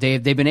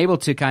 they've been able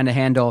to kind of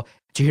handle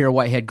Tahir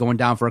Whitehead going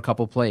down for a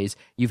couple plays.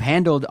 You've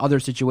handled other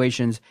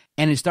situations,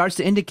 and it starts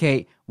to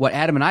indicate what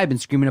Adam and I have been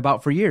screaming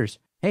about for years.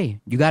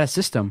 Hey, you got a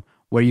system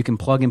where you can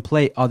plug and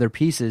play other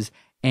pieces,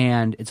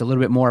 and it's a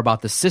little bit more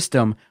about the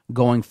system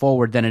going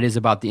forward than it is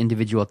about the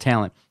individual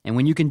talent. And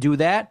when you can do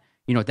that,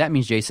 you know what that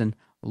means, Jason?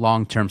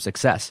 Long-term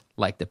success,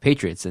 like the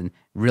Patriots, and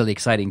really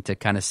exciting to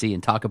kind of see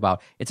and talk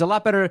about. It's a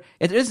lot better.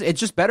 It's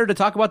just better to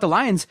talk about the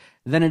Lions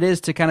than it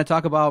is to kind of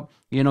talk about,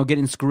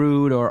 getting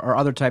screwed or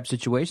other type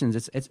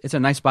situations. It's a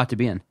nice spot to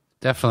be in.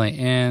 Definitely.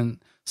 And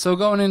so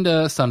going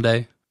into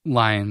Sunday,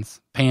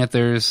 Lions,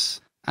 Panthers,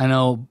 I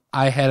know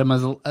I had them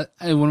as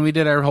when we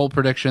did our whole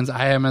predictions, I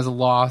had them as a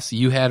loss.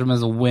 You had them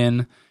as a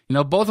win.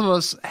 Both of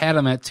us had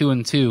them at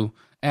 2-2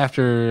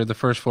 after the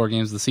first 4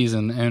 games of the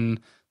season, and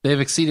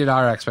they've exceeded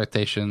our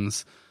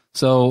expectations.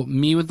 So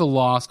me with the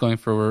loss going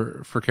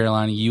for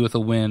Carolina, you with a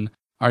win.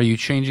 Are you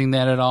changing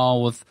that at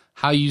all with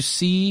how you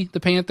see the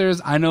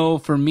Panthers? I know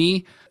for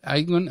me,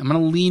 I'm going to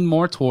lean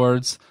more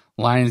towards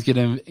Lions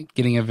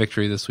getting a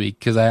victory this week,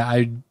 because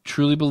I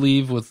truly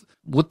believe with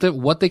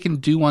what they can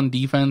do on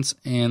defense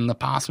and the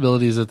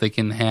possibilities that they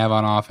can have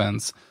on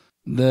offense,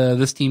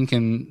 this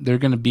team they're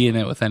going to be in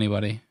it with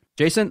anybody.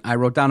 Jason, I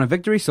wrote down a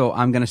victory, so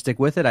I'm going to stick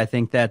with it. I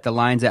think that the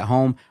Lions at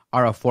home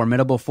are a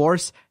formidable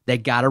force. They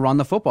got to run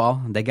the football.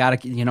 They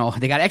got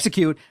to,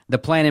 execute the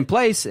plan in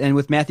place. And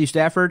with Matthew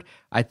Stafford,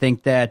 I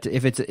think that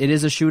if it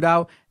is a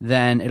shootout,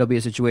 then it'll be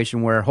a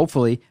situation where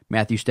hopefully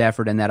Matthew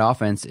Stafford and that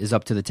offense is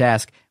up to the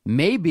task.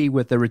 Maybe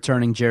with the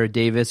returning Jared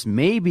Davis,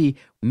 maybe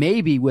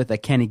with a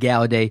Kenny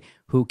Galladay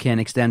who can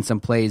extend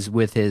some plays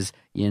with his,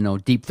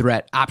 deep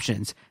threat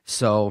options.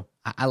 So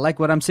I like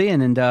what I'm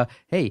seeing. And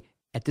hey,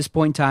 at this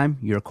point in time,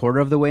 you're a quarter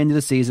of the way into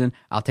the season.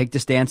 I'll take the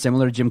stand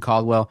similar to Jim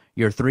Caldwell.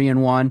 You're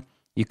 3-1.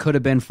 You could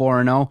have been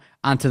 4-0.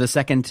 On to the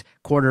second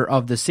quarter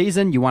of the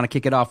season. You want to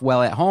kick it off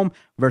well at home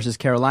versus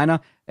Carolina.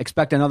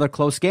 Expect another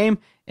close game.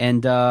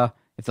 And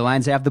if the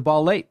Lions have the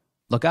ball late,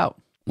 look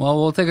out.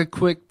 Well, we'll take a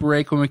quick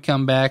break. When we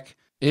come back,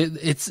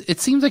 it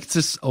seems like it's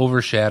just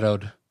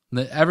overshadowed.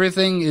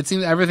 It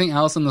seems everything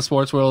else in the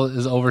sports world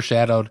is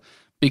overshadowed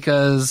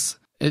because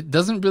it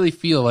doesn't really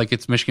feel like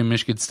it's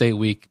Michigan State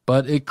week,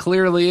 but it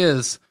clearly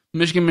is.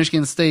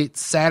 Michigan State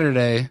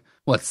Saturday,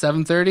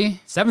 7:30?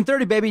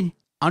 7:30, baby.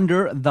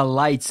 Under the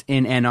lights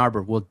in Ann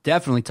Arbor. We'll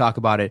definitely talk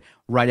about it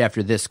right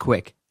after this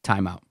quick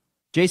timeout.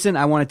 Jason,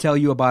 I want to tell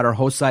you about our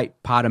host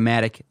site,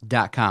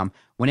 Podomatic.com.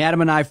 When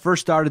Adam and I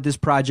first started this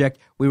project,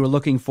 we were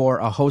looking for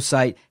a host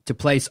site to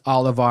place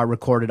all of our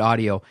recorded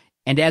audio.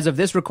 And as of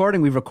this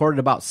recording, we've recorded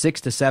about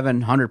 600 to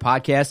 700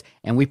 podcasts,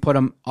 and we put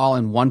them all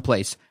in one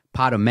place,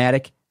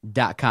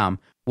 Podomatic.com.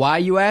 Why,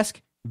 you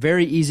ask?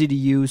 Very easy to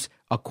use.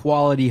 a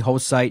quality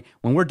host site.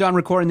 When we're done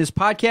recording this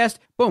podcast,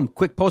 boom,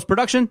 quick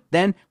post-production,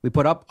 then we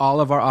put up all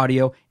of our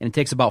audio, and it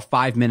takes about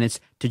 5 minutes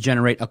to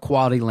generate a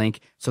quality link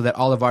so that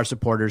all of our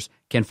supporters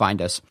can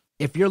find us.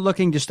 If you're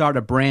looking to start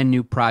a brand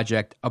new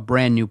project, a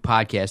brand new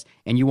podcast,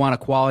 and you want a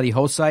quality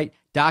host site,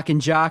 Doc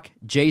and Jock,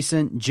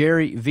 Jason,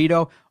 Jerry,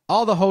 Vito,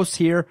 all the hosts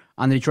here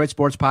on the Detroit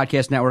Sports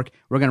Podcast Network,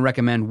 we're going to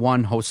recommend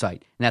one host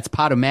site, and that's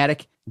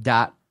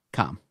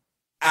Podomatic.com.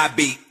 I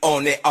be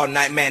on it all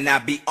night, man. I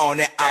be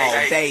on it all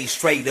day.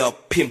 Straight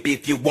up pimp.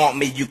 If you want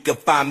me, you can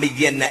find me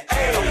in the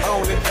I'm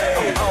on it,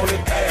 I'm on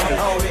it, I'm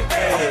on it,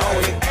 I'm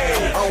on it,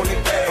 I'm on it, I'm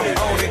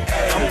on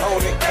it, I'm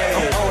on it,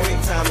 I'm on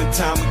it. Time and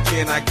time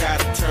again, I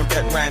gotta turn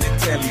back around and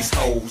tell these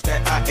hoes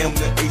that I am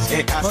the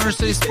agent. Motor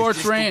City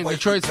Sports Rant,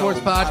 Detroit Sports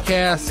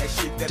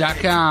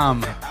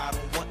Podcast.com.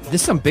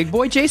 This some big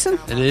boy, Jason?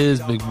 It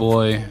is Big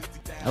Boy.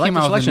 I like Came the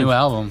out with a selection. new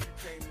album.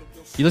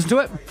 You listen to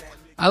it?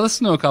 I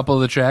listened to a couple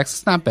of the tracks.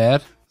 It's not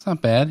bad. It's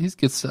not bad. He's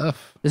good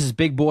stuff. This is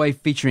Big Boy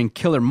featuring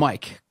Killer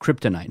Mike,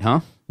 Kryptonite,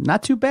 huh?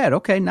 Not too bad.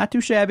 Okay, not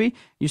too shabby.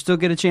 You still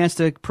get a chance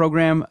to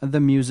program the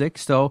music,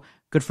 so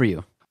good for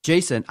you.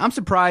 Jason, I'm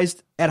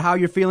surprised at how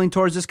you're feeling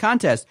towards this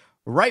contest.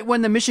 Right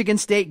when the Michigan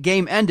State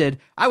game ended,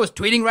 I was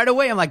tweeting right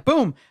away. I'm like,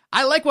 boom,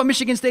 I like what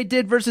Michigan State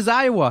did versus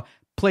Iowa.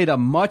 Played a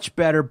much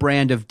better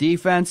brand of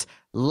defense,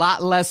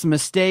 lot less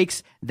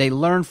mistakes. They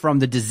learned from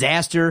the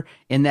disaster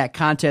in that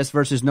contest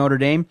versus Notre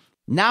Dame.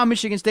 Now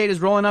Michigan State is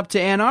rolling up to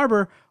Ann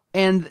Arbor,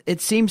 and it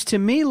seems to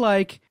me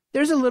like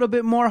there's a little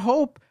bit more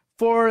hope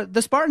for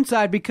the Spartan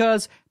side,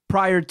 because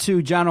prior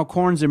to John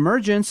O'Korn's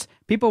emergence,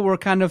 people were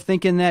kind of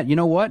thinking that, you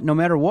know what, no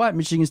matter what,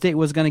 Michigan State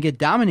was going to get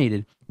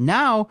dominated.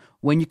 Now,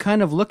 when you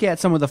kind of look at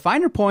some of the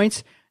finer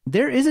points,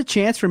 there is a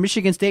chance for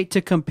Michigan State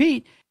to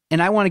compete,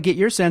 and I want to get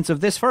your sense of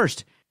this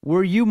first.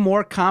 Were you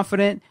more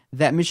confident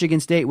that Michigan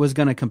State was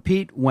going to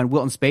compete when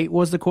Wilton Speight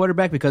was the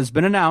quarterback? Because it's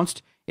been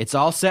announced, it's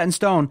all set in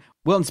stone.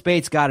 Wilton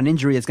Spate's got an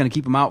injury that's going to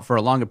keep him out for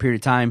a longer period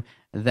of time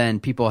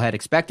than people had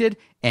expected,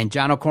 and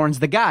John O'Korn's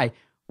the guy.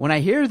 When I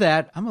hear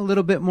that, I'm a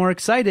little bit more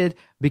excited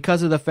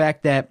because of the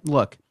fact that,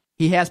 look,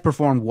 he has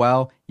performed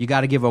well. You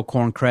got to give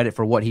O'Korn credit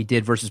for what he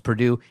did versus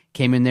Purdue,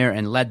 came in there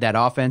and led that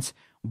offense,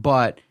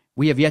 but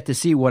we have yet to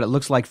see what it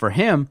looks like for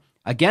him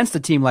against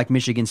a team like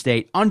Michigan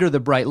State under the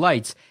bright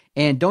lights.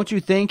 And don't you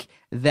think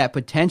that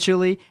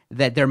potentially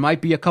that there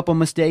might be a couple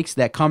mistakes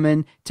that come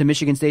in to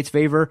Michigan State's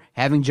favor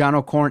having John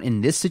O'Korn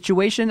in this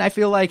situation? I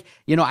feel like,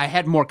 I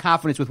had more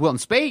confidence with Wilton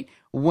Speight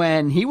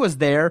when he was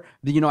there.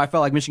 I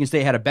felt like Michigan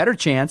State had a better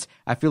chance.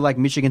 I feel like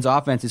Michigan's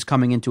offense is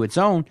coming into its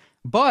own,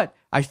 but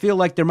I feel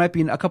like there might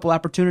be a couple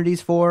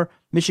opportunities for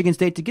Michigan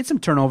State to get some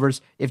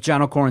turnovers if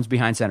John O'Korn's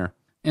behind center.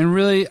 And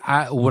really,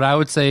 what I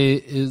would say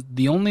is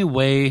the only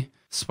way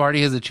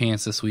Sparty has a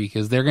chance this week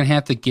is they're going to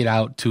have to get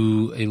out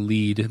to a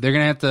lead. They're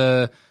going to have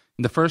to,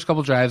 the first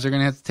couple drives, they're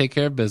going to have to take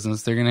care of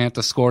business. They're going to have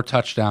to score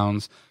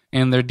touchdowns,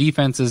 and their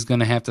defense is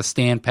going to have to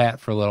stand pat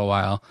for a little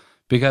while,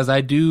 because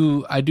I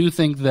do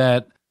think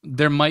that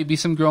there might be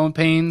some growing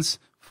pains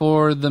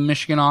for the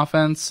Michigan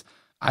offense.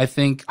 I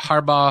think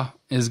Harbaugh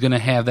is going to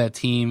have that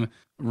team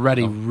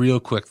ready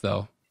real quick,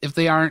 though. If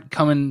they aren't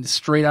coming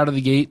straight out of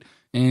the gate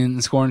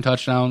and scoring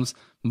touchdowns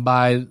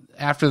by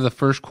after the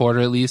first quarter,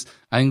 at least,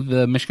 I think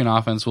the Michigan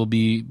offense will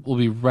be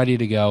ready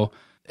to go.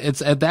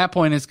 It's at that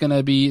point it's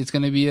gonna be a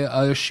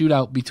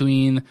shootout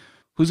between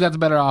who's got the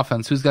better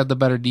offense, who's got the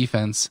better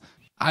defense.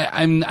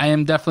 I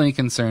am definitely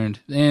concerned.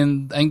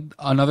 And I think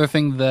another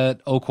thing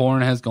that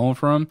O'Korn has going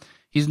for him,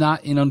 he's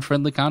not in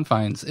unfriendly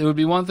confines. It would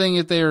be one thing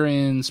if they were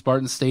in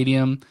Spartan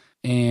Stadium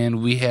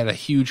and we had a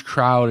huge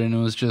crowd and it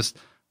was just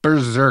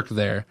berserk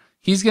there.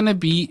 He's gonna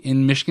be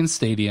in Michigan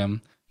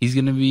Stadium. He's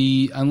gonna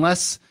be,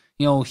 unless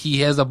he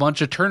has a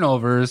bunch of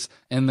turnovers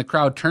and the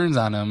crowd turns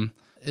on him,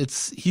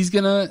 he's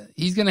gonna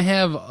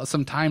have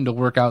some time to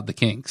work out the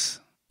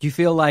kinks. Do you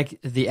feel like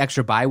the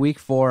extra bye week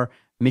for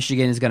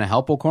Michigan is going to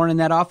help O'Korn in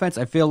that offense?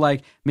 I feel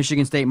like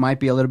Michigan State might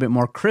be a little bit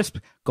more crisp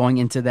going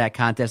into that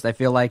contest. I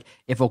feel like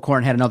if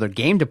O'Korn had another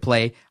game to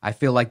play, I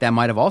feel like that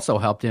might have also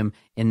helped him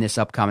in this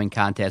upcoming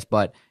contest.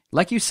 But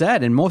like you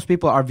said, and most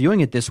people are viewing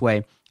it this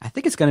way, I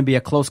think it's going to be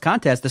a close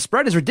contest. The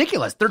spread is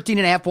ridiculous,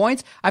 13.5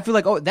 points. I feel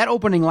like, that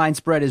opening line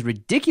spread is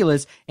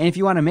ridiculous. And if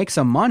you want to make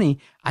some money,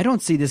 I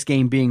don't see this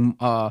game being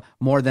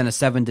more than a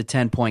 7 to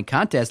 10 point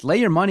contest. Lay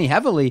your money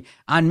heavily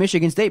on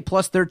Michigan State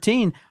plus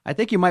 13. I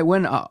think you might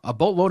win a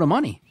boatload of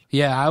money.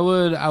 Yeah, I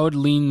would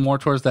lean more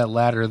towards that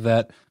latter,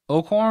 that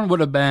O'Korn would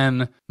have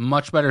been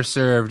much better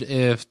served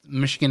if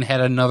Michigan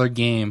had another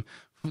game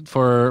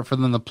for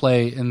them to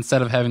play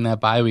instead of having that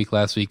bye week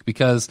last week,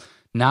 because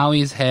now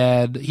he's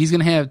going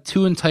to have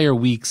 2 entire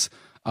weeks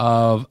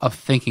of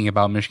thinking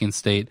about Michigan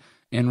State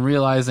and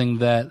realizing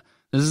that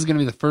this is going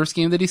to be the first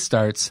game that he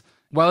starts.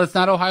 While it's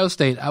not Ohio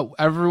State,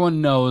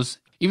 everyone knows,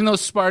 even though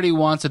Sparty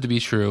wants it to be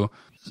true,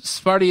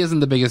 Sparty isn't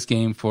the biggest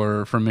game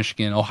for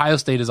Michigan. Ohio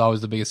State is always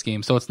the biggest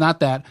game, so it's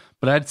not that.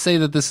 But I'd say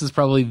that this is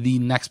probably the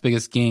next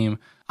biggest game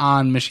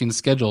on Michigan's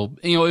schedule.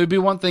 It would be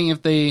one thing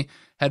if they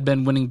had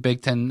been winning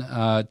Big Ten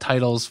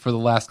titles for the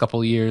last couple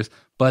of years,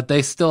 but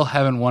they still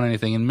haven't won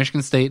anything. And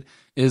Michigan State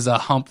is a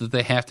hump that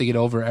they have to get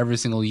over every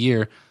single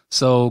year.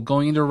 So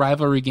going into a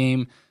rivalry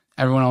game,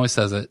 everyone always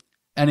says it.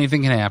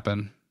 Anything can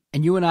happen.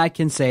 And you and I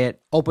can say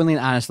it openly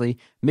and honestly,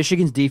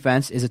 Michigan's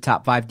defense is a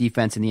top 5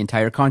 defense in the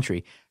entire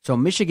country. So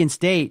Michigan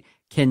State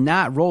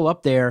cannot roll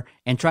up there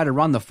and try to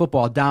run the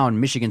football down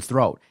Michigan's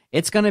throat.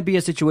 It's going to be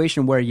a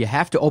situation where you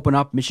have to open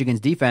up Michigan's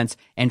defense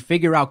and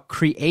figure out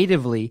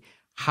creatively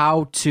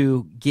how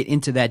to get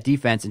into that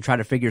defense and try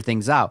to figure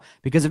things out.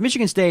 Because if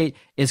Michigan State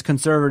is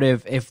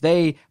conservative, if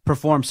they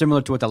perform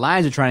similar to what the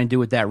Lions are trying to do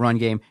with that run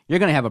game, you're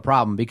going to have a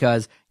problem,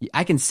 because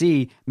I can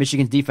see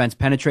Michigan's defense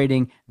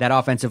penetrating that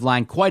offensive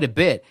line quite a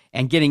bit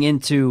and getting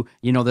into,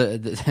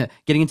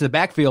 getting into the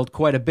backfield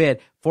quite a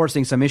bit,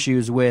 forcing some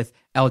issues with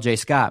LJ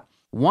Scott.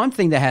 One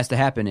thing that has to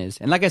happen is,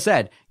 and like I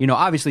said,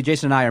 obviously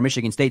Jason and I are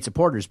Michigan State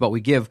supporters, but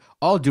we give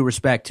all due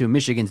respect to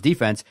Michigan's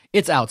defense.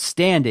 It's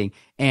outstanding,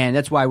 and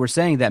that's why we're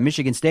saying that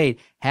Michigan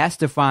State has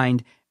to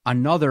find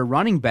another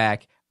running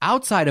back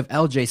outside of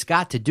LJ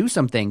Scott to do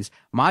some things.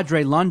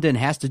 Madre London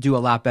has to do a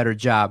lot better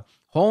job.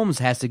 Holmes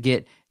has to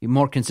get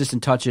more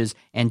consistent touches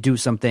and do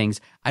some things.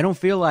 I don't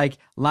feel like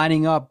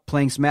lining up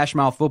playing smash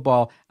mouth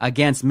football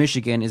against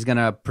Michigan is going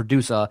to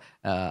produce a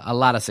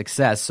lot of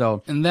success.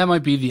 So, and that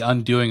might be the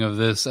undoing of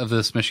this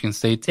Michigan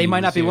State team. They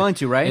might not be willing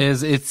to, right?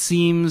 It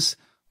seems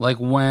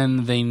like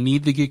when they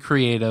need to get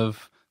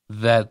creative,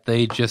 that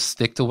they just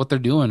stick to what they're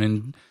doing.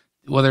 And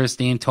whether it's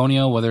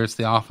D'Antonio, whether it's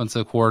the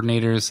offensive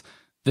coordinators,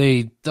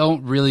 they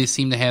don't really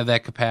seem to have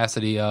that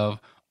capacity of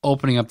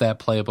opening up that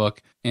playbook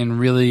and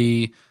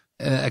really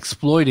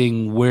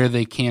exploiting where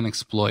they can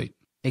exploit.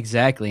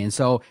 Exactly. And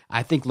so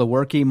I think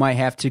Lewerke might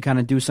have to kind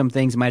of do some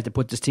things, might have to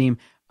put this team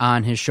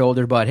on his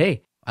shoulder. But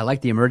hey, I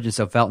like the emergence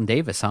of Felton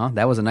Davis, huh?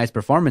 That was a nice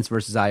performance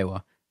versus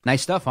Iowa.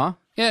 Nice stuff, huh?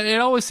 Yeah,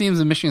 it always seems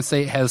that Michigan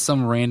State has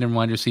some random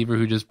wide receiver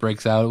who just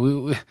breaks out.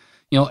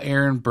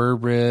 Aaron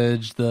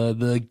Burbridge, the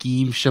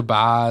Geem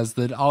Shabazz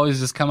that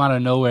always just come out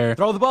of nowhere.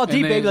 Throw the ball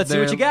deep, baby. Let's see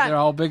what you got. They're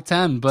all Big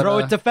Ten. But throw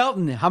it to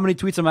Felton. How many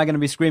tweets am I going to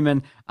be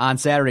screaming on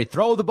Saturday?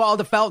 Throw the ball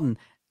to Felton.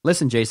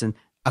 Listen, Jason,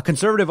 a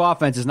conservative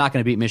offense is not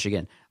going to beat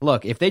Michigan.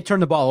 Look, if they turn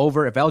the ball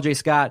over, if LJ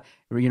Scott,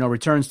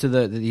 returns to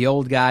the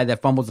old guy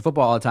that fumbles the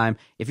football all the time,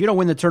 if you don't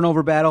win the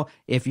turnover battle,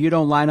 if you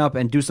don't line up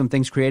and do some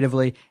things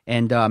creatively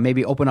and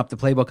maybe open up the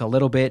playbook a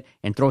little bit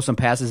and throw some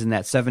passes in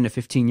that 7 to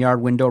 15 yard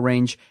window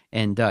range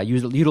and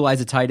utilize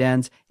the tight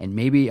ends and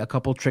maybe a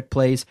couple trick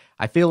plays,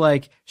 I feel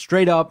like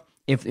straight up,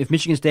 if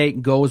Michigan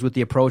State goes with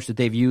the approach that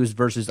they've used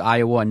versus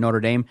Iowa and Notre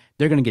Dame,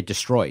 they're going to get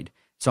destroyed.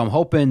 So I'm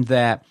hoping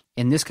that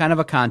in this kind of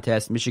a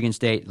contest, Michigan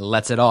State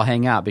lets it all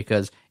hang out,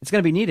 because it's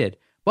going to be needed.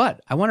 But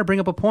I want to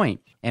bring up a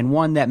point, and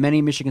one that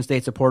many Michigan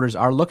State supporters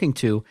are looking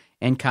to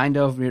and kind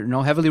of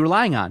heavily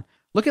relying on.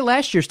 Look at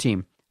last year's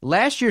team.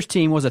 Last year's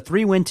team was a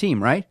 3-win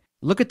team, right?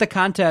 Look at the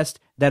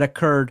contest that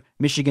occurred,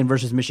 Michigan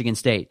versus Michigan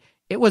State.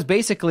 It was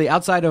basically,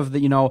 outside of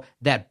the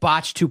that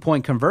botched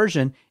 2-point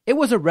conversion, it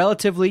was a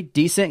relatively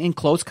decent and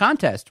close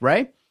contest,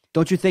 right?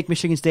 Don't you think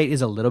Michigan State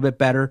is a little bit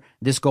better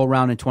this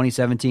go-round in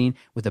 2017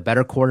 with a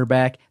better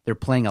quarterback? They're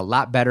playing a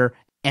lot better,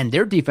 and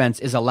their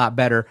defense is a lot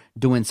better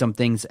doing some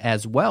things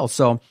as well.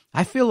 So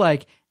I feel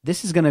like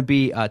this is going to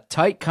be a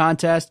tight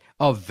contest,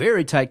 a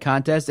very tight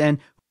contest, and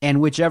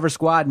whichever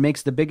squad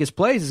makes the biggest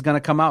plays is going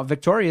to come out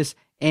victorious.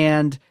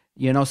 And,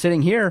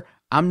 sitting here,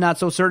 I'm not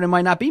so certain it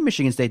might not be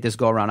Michigan State this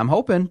go-around. I'm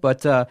hoping,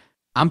 but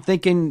I'm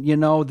thinking,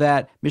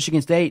 that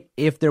Michigan State,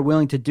 if they're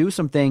willing to do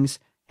some things,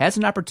 has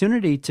an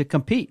opportunity to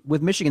compete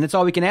with Michigan. That's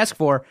all we can ask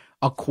for,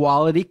 a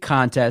quality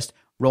contest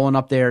rolling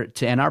up there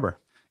to Ann Arbor.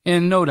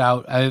 And no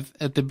doubt,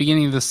 at the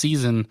beginning of the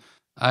season,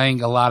 I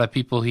think a lot of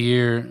people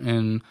here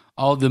and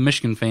all the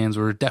Michigan fans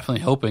were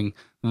definitely hoping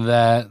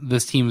that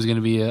this team is going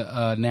to be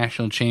a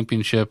national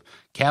championship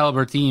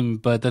caliber team,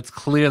 but that's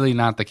clearly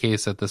not the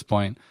case at this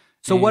point.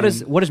 So what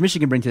does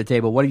Michigan bring to the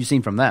table? What have you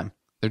seen from them?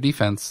 Their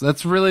defense.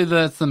 That's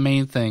the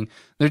main thing.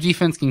 Their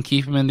defense can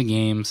keep them into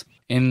games,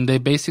 and they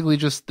basically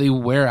they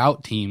wear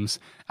out teams.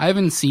 I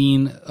haven't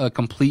seen a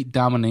complete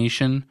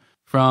domination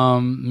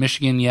from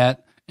Michigan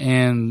yet,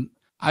 and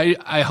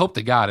I hope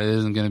to God it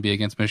isn't going to be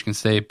against Michigan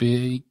State,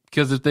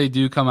 because if they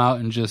do come out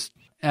and just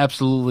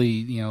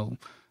absolutely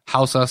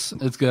house us,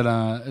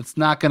 it's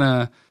not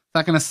gonna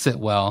sit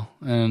well,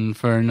 and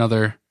for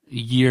another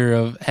year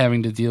of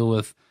having to deal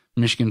with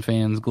Michigan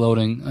fans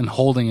gloating and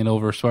holding it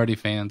over Sparty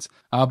fans.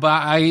 But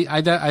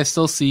I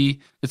still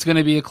see it's going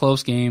to be a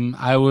close game.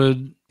 I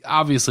would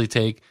obviously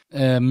take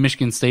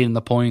Michigan State in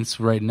the points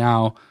right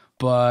now,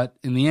 but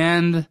in the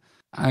end,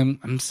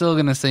 I'm still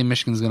going to say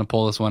Michigan's going to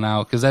pull this one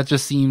out, because that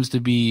just seems to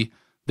be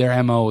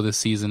their MO this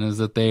season, is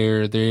that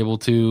they're able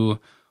to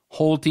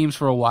hold teams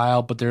for a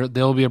while, but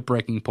there'll be a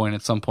breaking point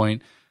at some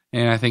point,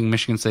 and I think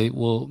Michigan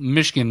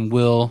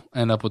will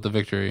end up with the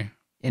victory.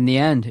 In the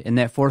end, in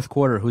that fourth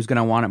quarter, who's going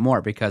to want it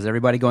more? Because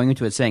everybody going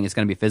into it saying it's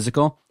going to be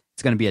physical,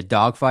 it's going to be a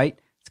dogfight,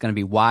 it's going to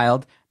be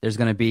wild, there's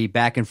going to be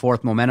back and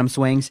forth momentum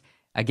swings.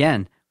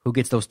 Again, who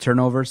gets those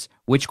turnovers?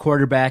 Which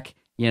quarterback?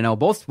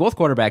 Both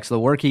quarterbacks,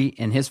 Lewerke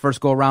in his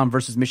first go-around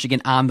versus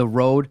Michigan on the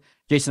road.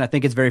 Jason, I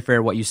think it's very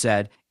fair what you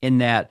said, in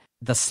that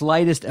the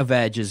slightest of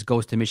edges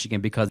goes to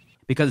Michigan because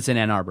it's in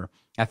Ann Arbor.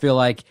 I feel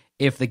like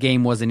if the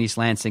game was in East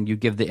Lansing, you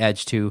give the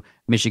edge to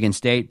Michigan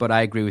State, but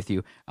I agree with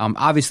you.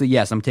 Obviously,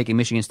 yes, I'm taking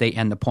Michigan State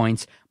and the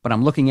points, but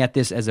I'm looking at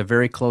this as a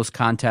very close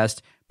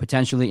contest,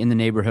 potentially in the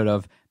neighborhood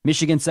of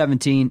Michigan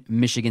 17,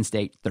 Michigan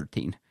State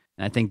 13.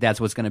 And I think that's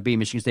what's going to be.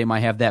 Michigan State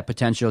might have that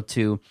potential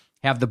to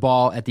have the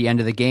ball at the end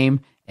of the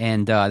game,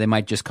 and they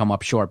might just come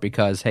up short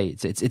because, hey,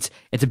 it's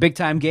a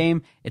big-time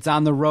game. It's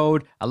on the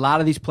road. A lot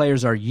of these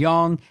players are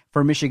young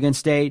for Michigan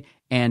State,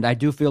 and I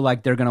do feel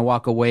like they're going to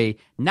walk away,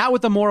 not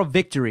with a moral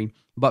victory,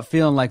 but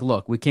feeling like,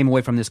 look, we came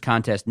away from this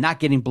contest not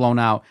getting blown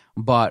out,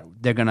 but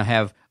they're going to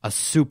have a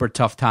super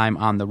tough time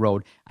on the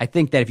road. I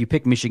think that if you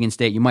pick Michigan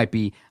State, you might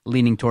be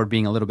leaning toward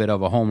being a little bit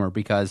of a homer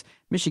because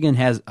Michigan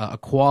has a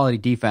quality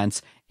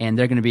defense, and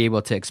they're going to be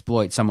able to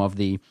exploit some of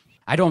the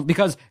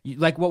because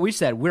like what we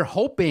said, we're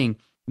hoping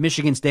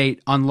Michigan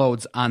State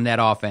unloads on that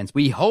offense.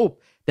 We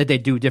hope that they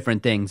do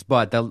different things,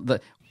 but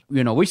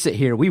we sit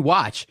here, we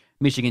watch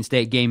Michigan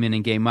State game in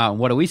and game out, and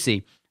what do we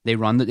see? They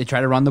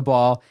try to run the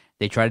ball,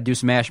 they try to do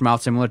smash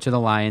mouth similar to the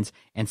Lions,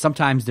 and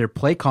sometimes their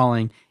play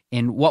calling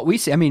and what we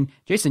see. I mean,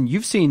 Jason,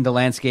 you've seen the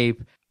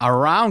landscape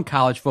around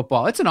college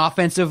football. It's an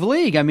offensive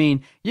league. I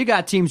mean, you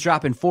got teams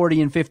dropping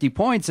 40 and 50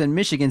 points, and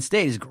Michigan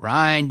State is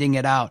grinding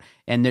it out,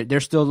 and they're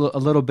still a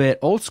little bit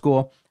old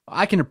school.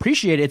 I can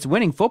appreciate it. It's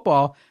winning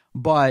football,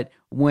 but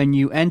when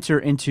you enter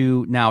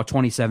into now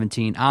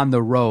 2017 on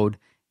the road,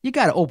 you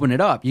got to open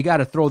it up. You got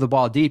to throw the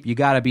ball deep. You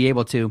got to be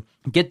able to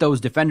get those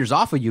defenders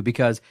off of you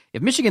because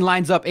if Michigan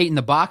lines up 8 in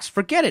the box,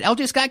 forget it.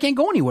 LJ Scott can't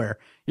go anywhere.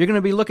 You're going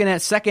to be looking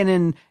at 2nd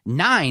and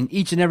 9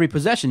 each and every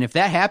possession. If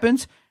that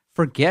happens,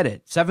 forget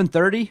it.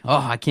 7:30. Oh,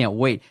 I can't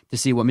wait to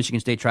see what Michigan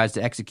State tries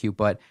to execute.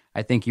 But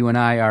I think you and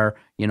I are,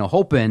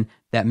 hoping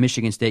that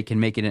Michigan State can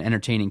make it an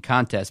entertaining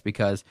contest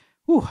because,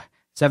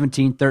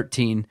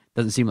 17-13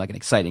 doesn't seem like an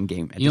exciting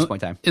game at this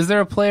point in time. Is there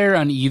a player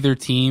on either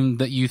team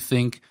that you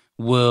think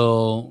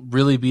will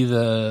really be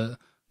the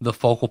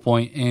focal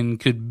point and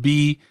could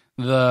be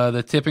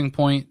the tipping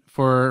point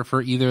for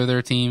either of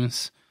their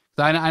teams?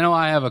 I know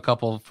I have a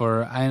couple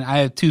I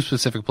have 2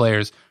 specific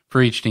players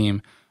for each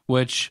team,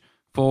 which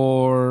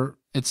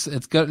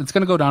it's going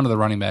to go down to the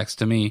running backs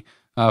to me.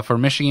 For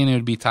Michigan, it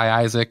would be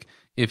Ty Isaac.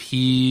 If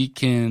he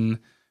can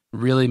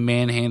really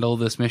manhandle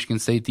this Michigan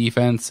State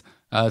defense,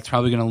 it's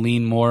probably going to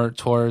lean more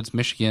towards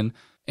Michigan.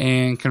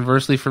 And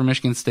conversely for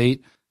Michigan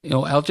State,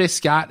 LJ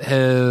Scott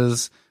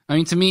has,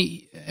 to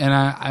me, and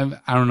I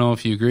don't know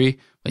if you agree,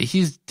 but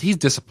he's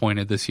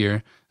disappointed this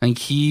year. I think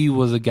he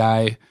was a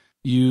guy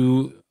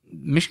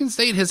Michigan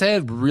State has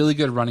had really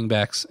good running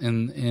backs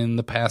in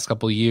the past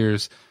couple of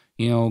years.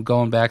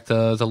 Going back to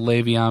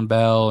Le'Veon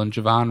Bell and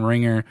Javon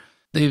Ringer,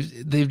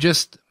 they've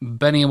just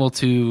been able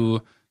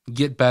to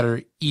get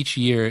better each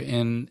year,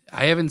 and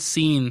I haven't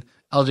seen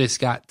LJ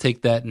Scott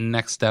take that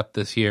next step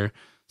this year.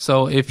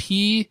 So if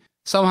he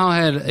somehow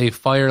had a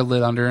fire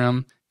lit under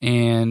him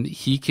and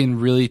he can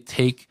really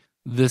take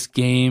this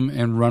game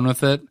and run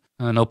with it,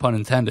 no pun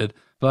intended,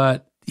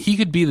 but he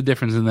could be the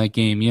difference in that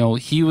game.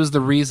 He was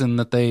the reason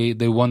that they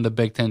won the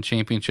Big Ten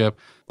championship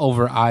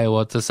over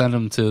Iowa to send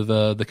them to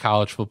the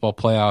college football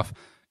playoff.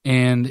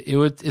 And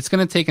it's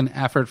going to take an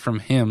effort from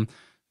him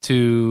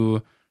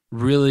to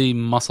really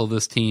muscle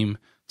this team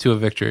to a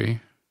victory.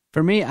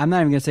 For me, I'm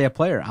not even going to say a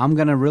player. I'm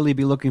going to really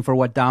be looking for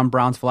what Don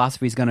Brown's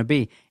philosophy is going to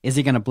be. Is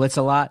he going to blitz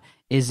a lot?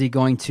 Is he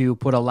going to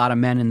put a lot of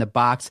men in the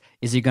box?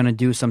 Is he going to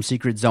do some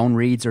secret zone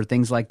reads or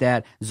things like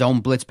that,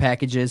 zone blitz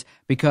packages?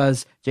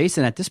 Because,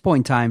 Jason, at this point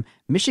in time,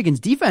 Michigan's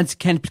defense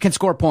can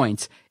score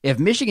points. If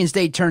Michigan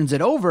State turns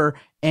it over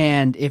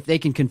and if they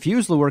can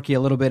confuse Lewerke a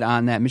little bit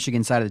on that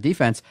Michigan side of the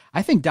defense,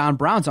 I think Don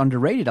Brown's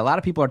underrated. A lot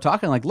of people are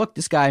talking like, look,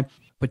 this guy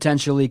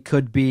potentially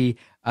could be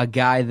a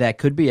guy that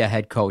could be a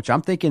head coach.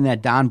 I'm thinking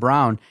that Don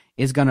Brown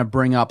is going to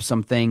bring up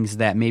some things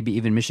that maybe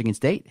even Michigan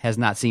State has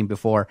not seen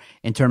before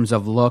in terms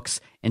of looks,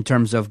 in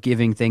terms of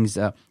giving things,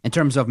 in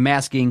terms of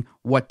masking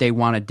what they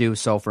want to do.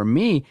 So for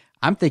me,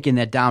 I'm thinking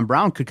that Don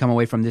Brown could come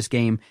away from this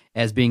game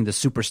as being the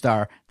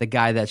superstar, the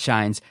guy that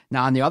shines.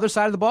 Now, on the other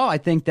side of the ball, I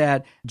think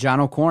that John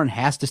O'Korn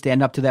has to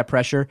stand up to that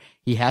pressure.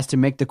 He has to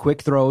make the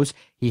quick throws.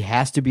 He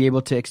has to be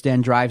able to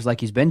extend drives like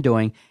he's been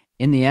doing.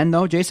 In the end,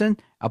 though, Jason,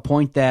 a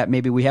point that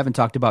maybe we haven't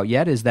talked about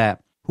yet is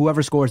that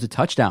whoever scores the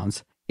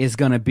touchdowns is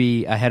going to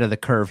be ahead of the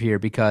curve here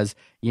because,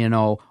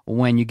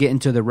 when you get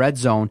into the red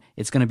zone,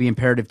 it's going to be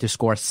imperative to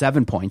score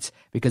 7 points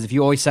because if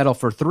you always settle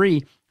for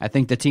 3, I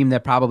think the team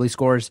that probably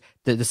scores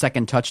the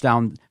second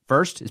touchdown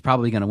first is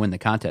probably going to win the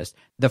contest.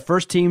 The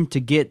first team to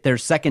get their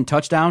second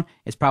touchdown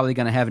is probably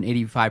going to have an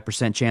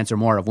 85% chance or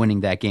more of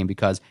winning that game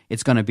because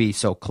it's going to be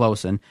so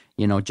close. And,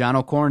 John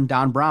O'Korn,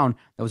 Don Brown,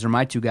 those are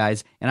my 2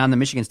 guys. And on the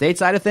Michigan State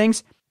side of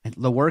things,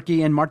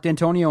 Lewerke and Mark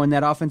D'Antonio in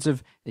that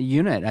offensive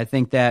unit. I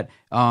think that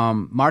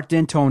Mark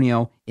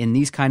D'Antonio in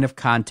these kind of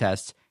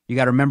contests, you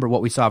got to remember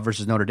what we saw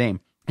versus Notre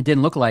Dame. It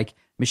didn't look like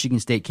Michigan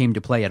State came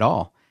to play at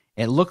all.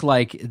 It looked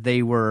like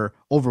they were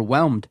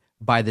overwhelmed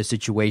by the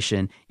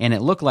situation, and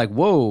it looked like,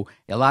 whoa,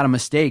 a lot of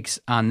mistakes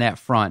on that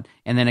front.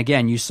 And then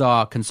again, you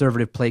saw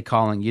conservative play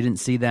calling. You didn't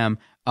see them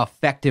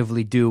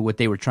effectively do what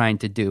they were trying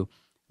to do.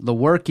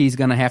 Lewerke's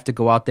going to have to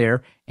go out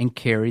there and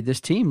carry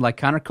this team like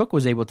Connor Cook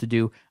was able to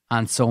do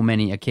on so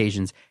many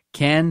occasions.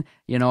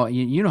 You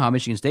know how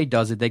Michigan State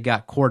does it. They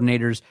got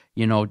coordinators,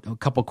 a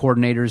couple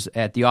coordinators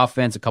at the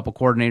offense, a couple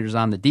coordinators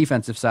on the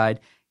defensive side.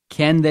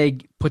 Can they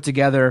put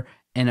together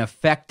an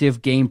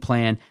effective game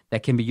plan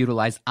that can be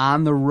utilized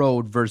on the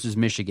road versus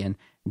Michigan?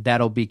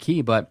 That'll be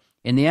key. But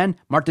in the end,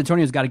 Mark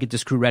D'Antonio's got to get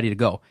this crew ready to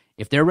go.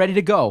 If they're ready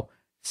to go,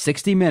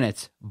 60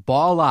 minutes,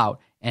 ball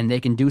out, and they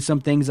can do some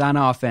things on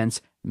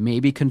offense,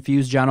 maybe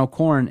confuse John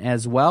O'Korn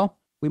as well,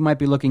 we might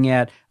be looking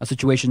at a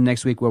situation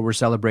next week where we're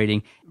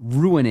celebrating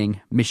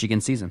ruining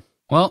Michigan's season.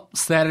 Well,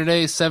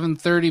 Saturday,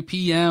 7:30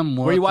 p.m.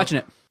 Where are you watching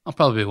it? I'll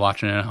probably be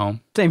watching it at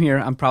home. Same here.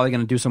 I'm probably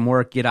going to do some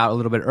work, get out a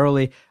little bit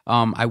early.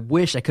 I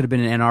wish I could have been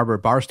in Ann Arbor.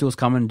 Barstool's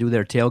coming to do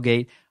their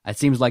tailgate. It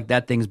seems like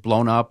that thing's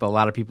blown up. A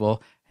lot of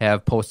people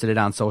have posted it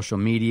on social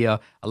media.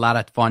 A lot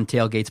of fun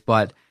tailgates,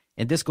 but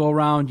in this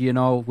go-around,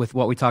 with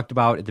what we talked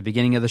about at the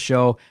beginning of the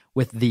show,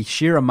 with the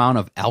sheer amount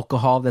of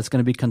alcohol that's going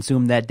to be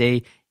consumed that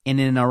day in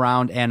and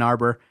around Ann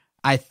Arbor,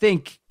 I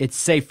think it's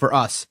safe for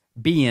us,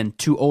 being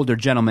two older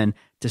gentlemen,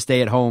 to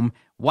stay at home,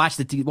 watch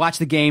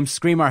the game,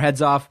 scream our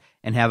heads off,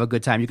 and have a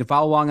good time. You can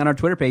follow along on our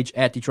Twitter page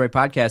at Detroit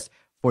Podcast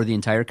for the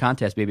entire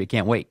contest, baby. I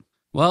can't wait.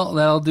 Well,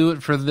 that'll do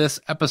it for this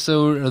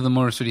episode of the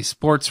Motor City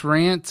Sports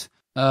Rant.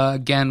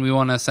 Again, we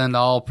want to send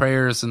all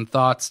prayers and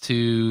thoughts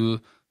to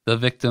the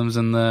victims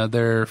and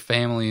their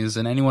families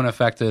and anyone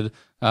affected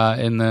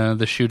in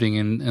the shooting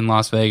in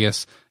Las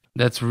Vegas.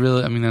 That's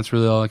really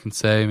all I can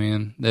say,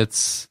 man.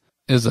 It's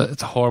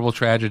a horrible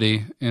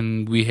tragedy,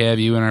 and we have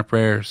you in our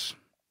prayers.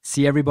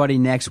 See everybody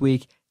next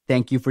week.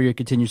 Thank you for your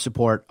continued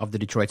support of the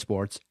Detroit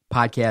Sports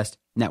Podcast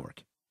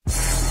Network.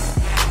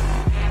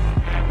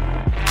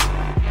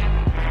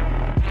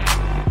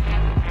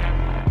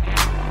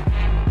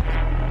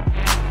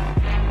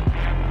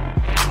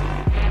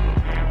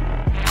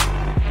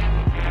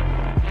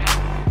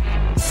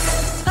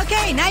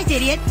 Okay, nice,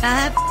 idiot.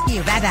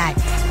 You. Bye-bye.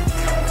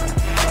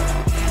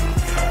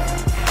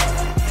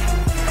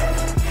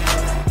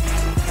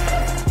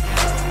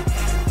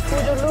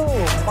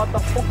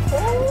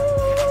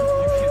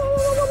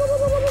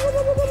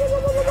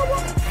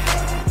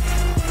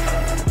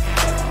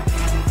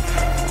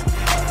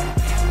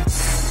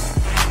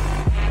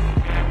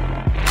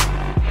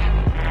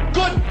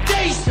 Good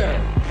day,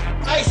 sir.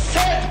 I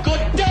said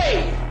good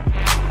day.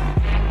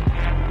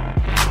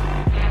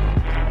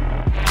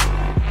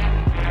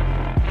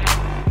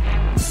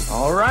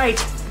 All right.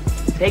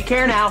 Take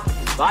care now.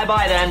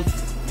 Bye-bye then.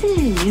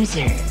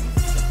 Loser.